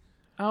Galaxy.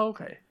 Oh,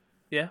 okay.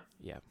 Yeah.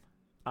 Yeah.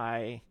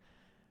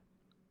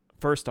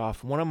 First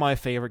off, one of my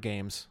favorite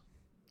games.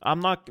 I'm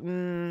not...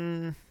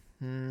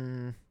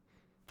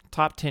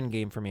 top 10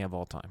 game for me of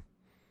all time.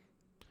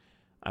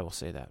 I will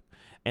say that.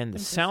 And the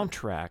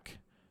soundtrack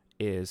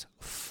is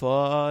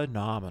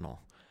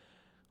phenomenal.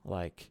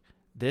 Like,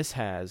 this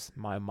has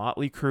my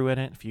Motley Crue in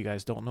it. If you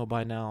guys don't know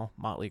by now,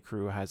 Motley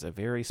Crue has a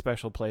very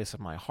special place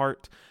in my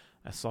heart.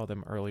 I saw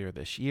them earlier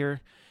this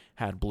year.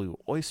 Had Blue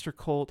Oyster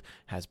Cult,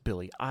 has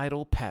Billy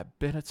Idol, Pat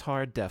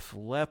Benatar, Def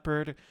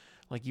Leppard.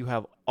 Like, you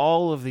have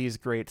all of these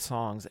great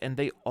songs, and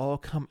they all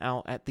come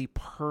out at the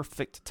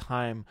perfect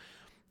time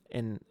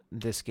in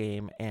this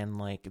game. And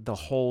like the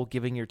whole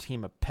giving your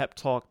team a pep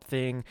talk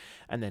thing,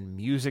 and then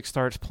music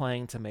starts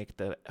playing to make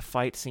the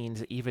fight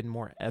scenes even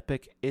more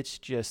epic. It's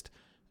just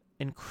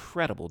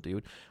incredible,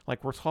 dude.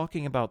 Like, we're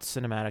talking about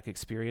cinematic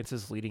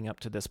experiences leading up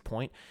to this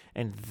point,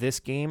 and this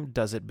game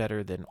does it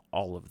better than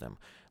all of them.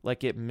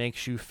 Like, it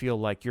makes you feel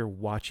like you're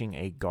watching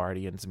a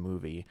Guardians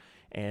movie,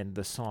 and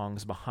the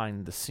songs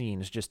behind the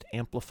scenes just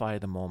amplify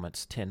the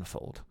moments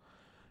tenfold.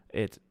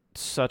 It's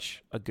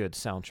such a good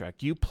soundtrack.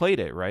 You played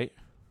it, right?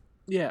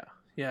 Yeah.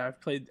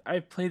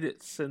 I've played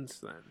it since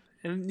then,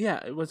 and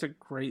yeah, it was a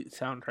great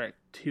soundtrack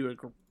to a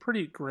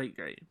pretty great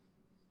game.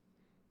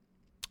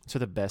 So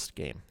the best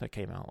game that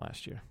came out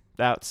last year.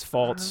 That's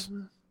false.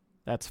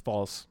 That's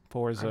false.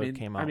 Forza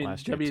came out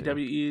last year.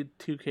 WWE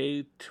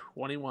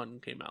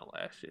 2K21 came out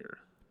last year.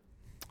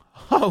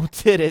 Oh,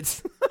 did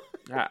it?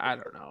 I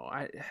don't know.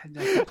 I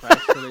think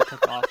last year they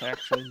took off.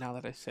 Actually, now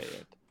that I say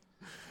it.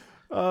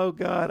 Oh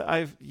God,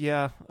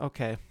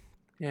 okay.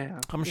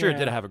 Yeah, I'm sure it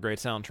did have a great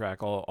soundtrack.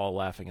 All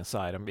laughing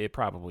aside, I mean, it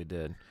probably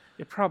did.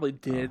 It probably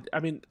did.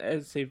 I mean,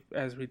 as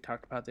we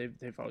talked about,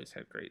 they've always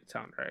had great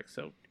soundtracks,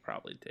 so it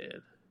probably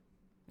did.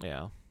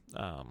 Yeah.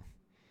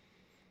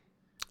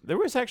 There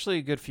was actually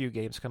a good few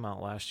games come out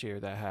last year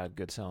that had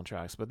good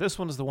soundtracks, but this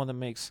one is the one that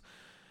makes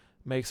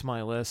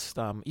my list.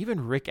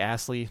 Even Rick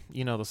Astley,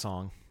 you know the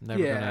song,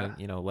 "Never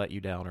Gonna Let You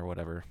Down" or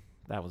whatever,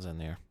 that was in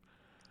there.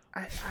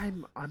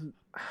 I'm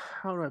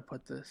how do I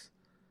put this?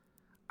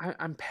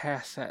 I'm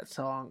past that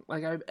song.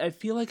 Like, I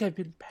feel like I've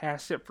been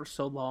past it for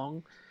so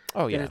long.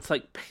 Oh yeah, that it's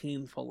like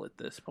painful at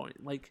this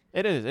point. Like,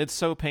 it is. It's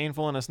so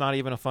painful, and it's not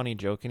even a funny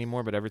joke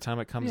anymore. But every time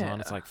it comes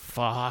on, it's like,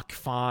 fuck,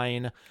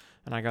 fine,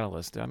 and I gotta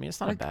listen to it. I mean, it's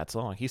not a bad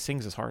song. He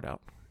sings his heart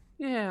out.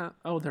 Yeah.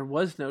 Oh, there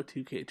was no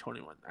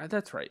 2K21.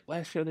 That's right.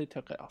 Last year they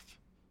took it off.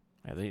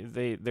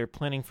 Yeah, they're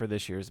planning for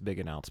this year's big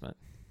announcement.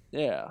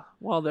 Yeah.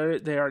 Well,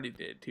 they already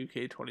did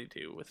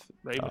 2K22 with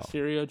Rey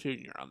Mysterio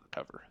Jr. on the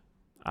cover.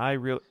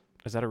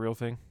 Is that a real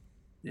thing?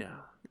 Yeah,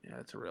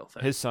 it's a real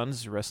thing. His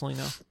son's wrestling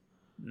now?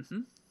 Mm-hmm.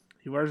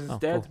 He wears his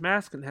dad's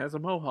mask and has a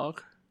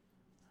mohawk.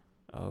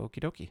 Okie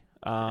dokie.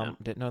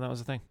 Didn't know that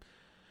was a thing.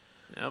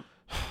 Yep.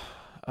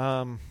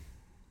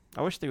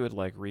 I wish they would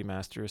like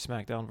remaster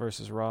SmackDown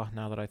versus Raw.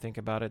 Now that I think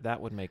about it,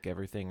 that would make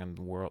everything in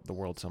the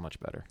world so much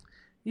better.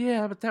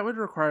 Yeah, but that would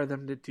require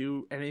them to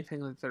do anything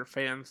that their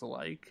fans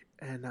like,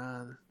 and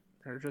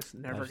they're just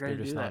never going to do that.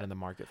 They're just not in the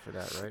market for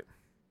that, right?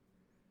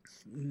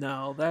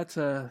 No, that's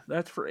for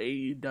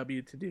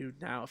AEW to do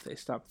now if they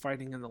stop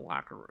fighting in the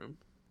locker room.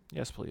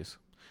 Yes, please.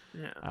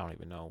 Yeah. I don't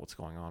even know what's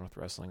going on with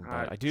wrestling,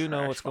 but I do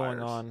know what's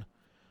going on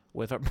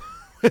with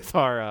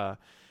our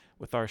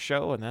with our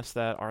show, and that's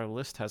that our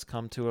list has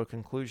come to a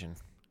conclusion.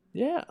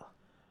 Yeah.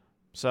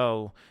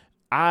 So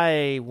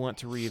I want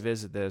to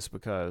revisit this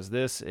because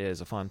this is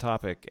a fun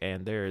topic,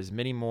 and there's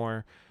many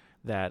more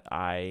that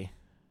I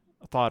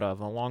thought of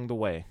along the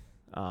way.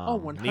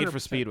 100%. Need for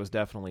Speed was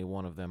definitely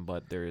one of them,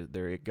 but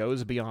there it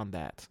goes beyond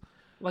that.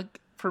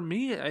 Like, for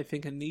me, I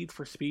think a Need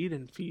for Speed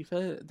and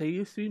FIFA, they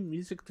used to be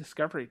music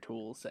discovery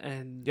tools,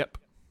 and yep.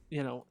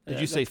 Did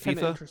you say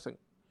FIFA? Interesting.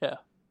 Yeah.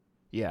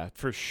 Yeah,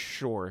 for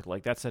sure.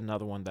 Like, that's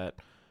another one that,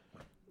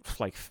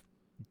 like,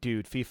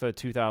 dude, FIFA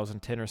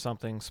 2010 or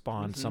something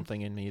spawned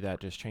something in me that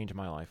just changed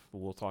my life.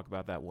 We'll talk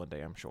about that one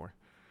day, I'm sure.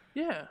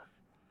 Yeah.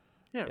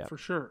 Yeah, for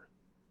sure.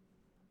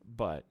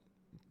 But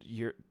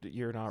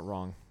you're not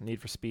wrong.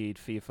 Need for Speed,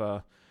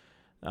 FIFA.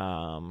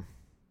 I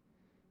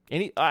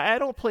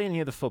don't play any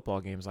of the football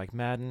games like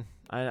Madden.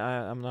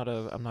 I'm not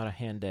a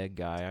hand egg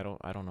guy.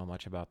 I don't know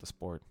much about the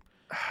sport,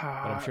 but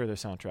I'm sure their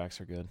soundtracks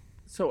are good.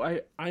 So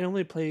I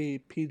only play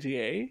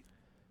PGA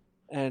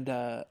and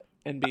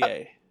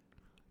NBA.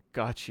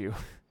 Got you.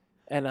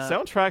 And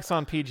soundtracks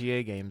on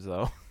PGA games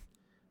though.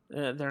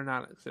 They're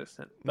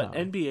non-existent. But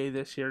no. NBA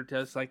this year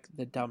does like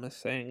the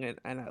dumbest thing,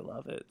 and I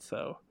love it.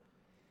 So,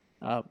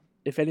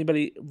 if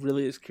anybody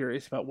really is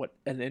curious about what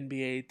an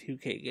NBA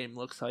 2K game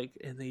looks like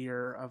in the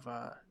year of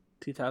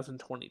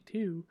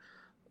 2022,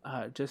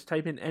 just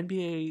type in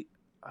NBA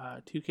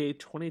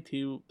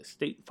 2K22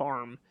 State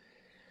Farm,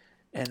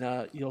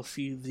 and you'll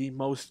see the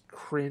most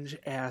cringe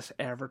ass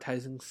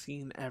advertising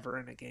scene ever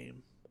in a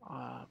game.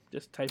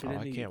 Just type it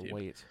into YouTube. I can't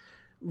wait.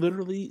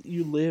 Literally,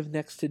 you live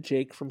next to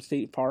Jake from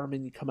State Farm,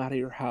 and you come out of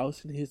your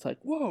house, and he's like,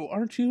 "Whoa,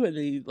 aren't you?" And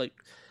he like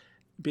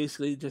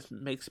basically just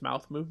makes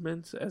mouth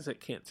movements as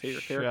it can't say your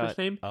character's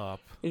name.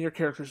 Up. And your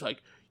character's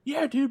like,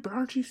 "Yeah, dude, but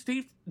aren't you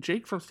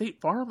Jake from State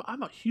Farm?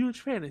 I'm a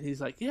huge fan." And he's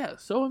like, "Yeah,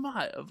 so am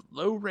I, of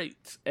low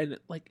rates." And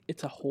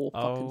it's a whole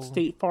fucking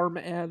State Farm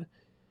ad.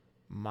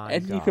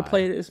 And God. you can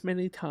play it as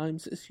many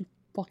times as you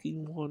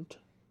fucking want.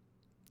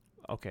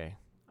 Okay.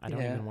 I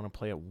don't even want to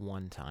play it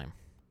one time.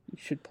 You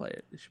should play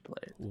it.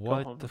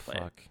 What the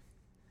fuck?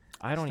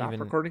 I don't Stop even...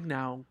 recording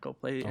now. Go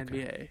play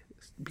NBA.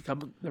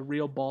 Become the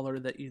real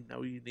baller that you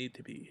know you need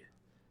to be.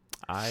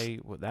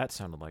 That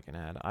sounded like an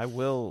ad. I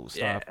will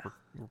stop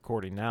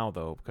recording now,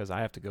 though, because I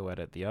have to go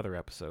edit the other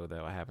episode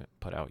that I haven't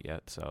put out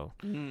yet, so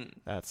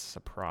that's a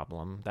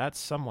problem. That's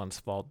someone's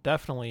fault.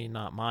 Definitely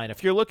not mine.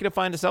 If you're looking to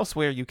find us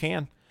elsewhere, you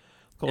can.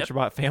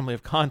 CultureBop family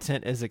of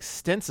content is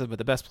extensive, but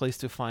the best place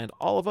to find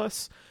all of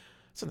us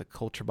is in the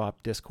CultureBop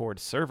Discord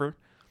server.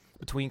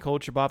 Between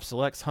CultureBop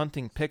Selects,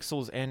 Hunting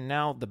Pixels, and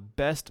now the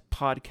best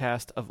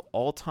podcast of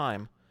all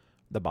time,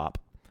 The Bop.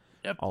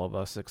 Yep. All of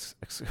us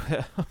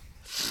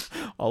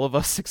all of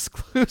us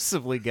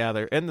exclusively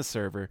gather in the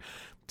server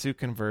to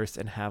converse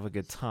and have a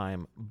good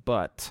time,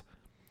 but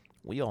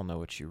we all know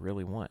what you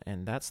really want,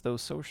 and that's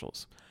those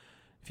socials.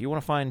 If you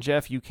want to find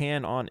Jeff, you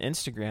can on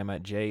Instagram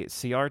at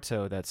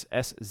JCiarto, that's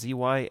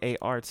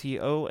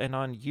SZYARTO, and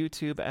on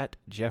YouTube at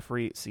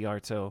Jeffrey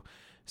Ciarto,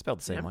 spelled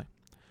the same way.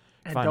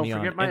 And don't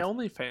forget my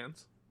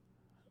OnlyFans.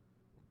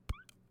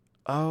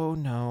 Oh,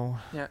 no.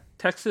 Yeah,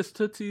 Texas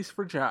Tootsies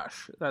for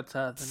Josh. That's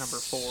the number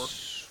 4.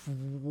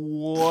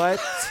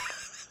 What?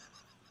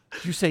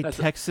 Did you say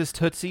Texas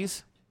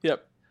Tootsies?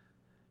 Yep.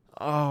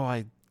 Oh,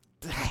 I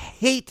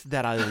hate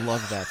that. I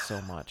love that so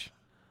much.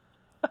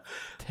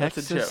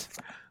 Texas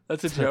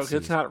That's a joke.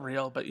 It's not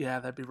real, but yeah,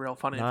 that'd be real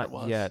funny if it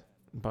was. Not yet,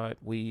 but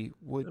we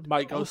would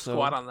might go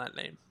squat on that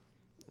name.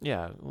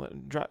 Yeah,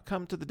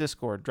 come to the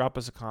Discord. Drop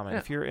us a comment.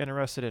 If you're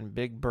interested in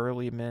big,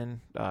 burly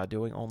men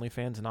doing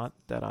OnlyFans, not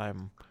that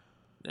I'm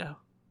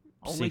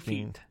only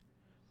seeking,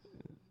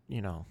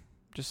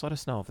 just let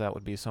us know if that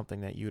would be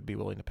something that you would be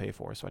willing to pay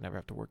for so I never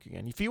have to work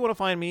again. If you want to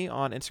find me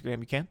on Instagram,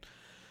 you can,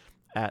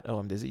 at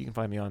OMDizzy. You can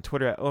find me on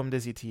Twitter at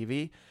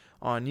OMDizzyTV,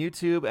 on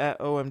YouTube at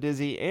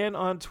OMDizzy, and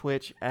on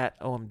Twitch at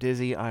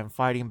OMDizzy. I'm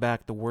fighting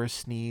back the worst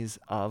sneeze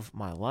of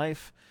my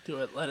life. Do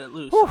it. Let it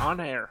loose. Whew. On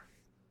air.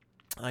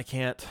 I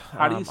can't.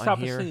 How do you stop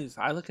a sneeze?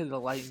 I look at the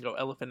light and go,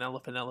 elephant,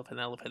 elephant, elephant,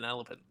 elephant,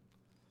 elephant.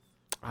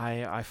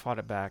 I fought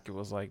it back. It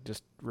was like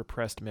just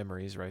repressed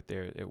memories right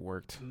there. It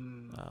worked.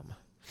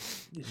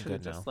 You should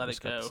have just let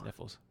it go.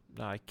 Sniffles.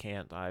 I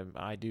can't.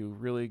 I do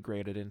really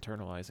great at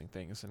internalizing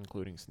things,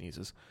 including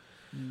sneezes.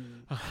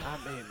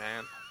 Not me,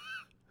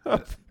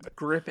 man.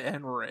 Grip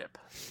and rip.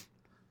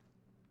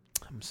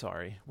 I'm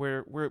sorry.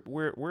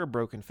 We're a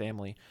broken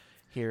family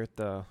here at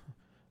the...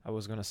 I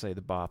was going to say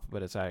the Bop,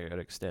 but it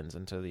extends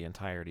into the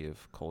entirety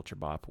of Culture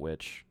Bop,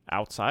 which,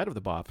 outside of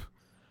the Bop,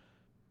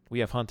 we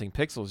have Hunting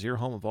Pixels, your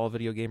home of all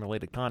video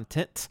game-related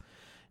content,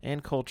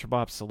 and Culture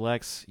Bop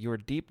Selects, your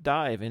deep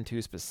dive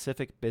into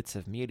specific bits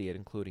of media,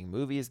 including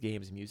movies,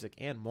 games, music,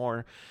 and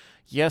more.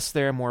 Yes,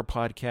 there are more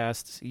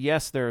podcasts.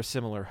 Yes, there are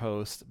similar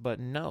hosts, but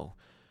no,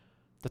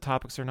 the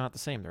topics are not the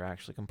same. They're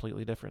actually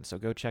completely different, so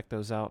go check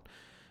those out.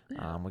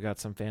 We got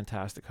some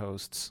fantastic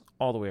hosts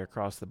all the way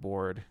across the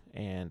board,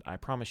 and I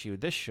promise you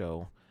this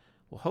show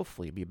will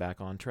hopefully be back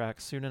on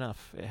track soon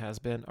enough. It has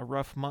been a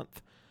rough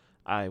month,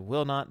 I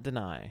will not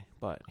deny,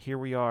 but here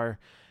we are.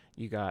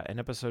 You got an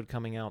episode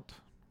coming out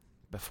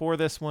before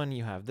this one.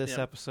 You have this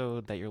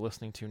episode that you're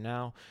listening to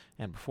now,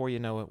 and before you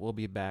know it, we'll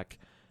be back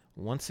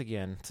once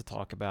again to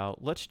talk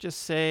about, let's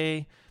just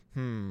say,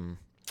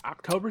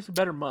 October's a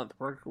better month.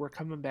 We're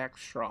coming back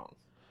strong.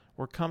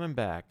 We're coming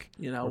back.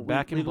 We're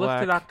back in we black.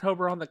 looked at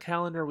October on the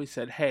calendar. We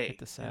said, hey,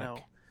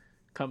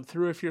 come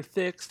through if you're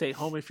thick, stay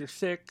home if you're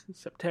sick.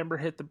 September,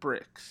 hit the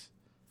bricks.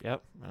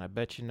 Yep, and I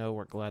bet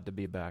we're glad to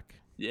be back.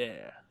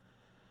 Yeah.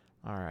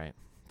 All right.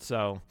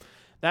 So,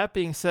 that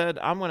being said,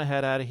 I'm going to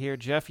head out of here.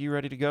 Jeff, you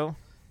ready to go?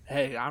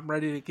 Hey, I'm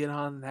ready to get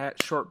on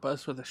that short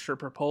bus with a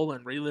stripper pole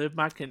and relive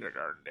my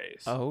kindergarten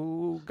days.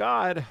 Oh,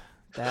 God.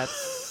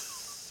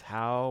 That's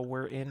how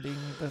we're ending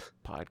the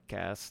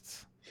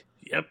podcast.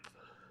 Yep.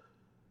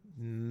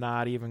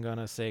 Not even going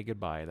to say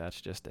goodbye. That's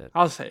just it.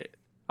 I'll say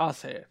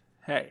it.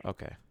 Hey.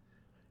 Okay.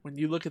 When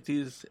you look at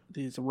these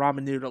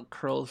ramen noodle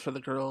curls for the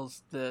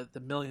girls, the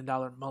 $1 million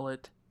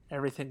mullet,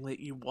 everything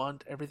that you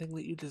want, everything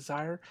that you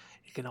desire,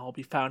 it can all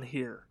be found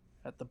here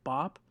at the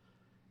Bop.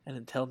 And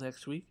until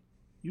next week,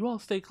 you all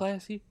stay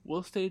classy,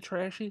 we'll stay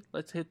trashy.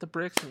 Let's hit the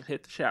bricks and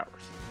hit the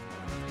showers.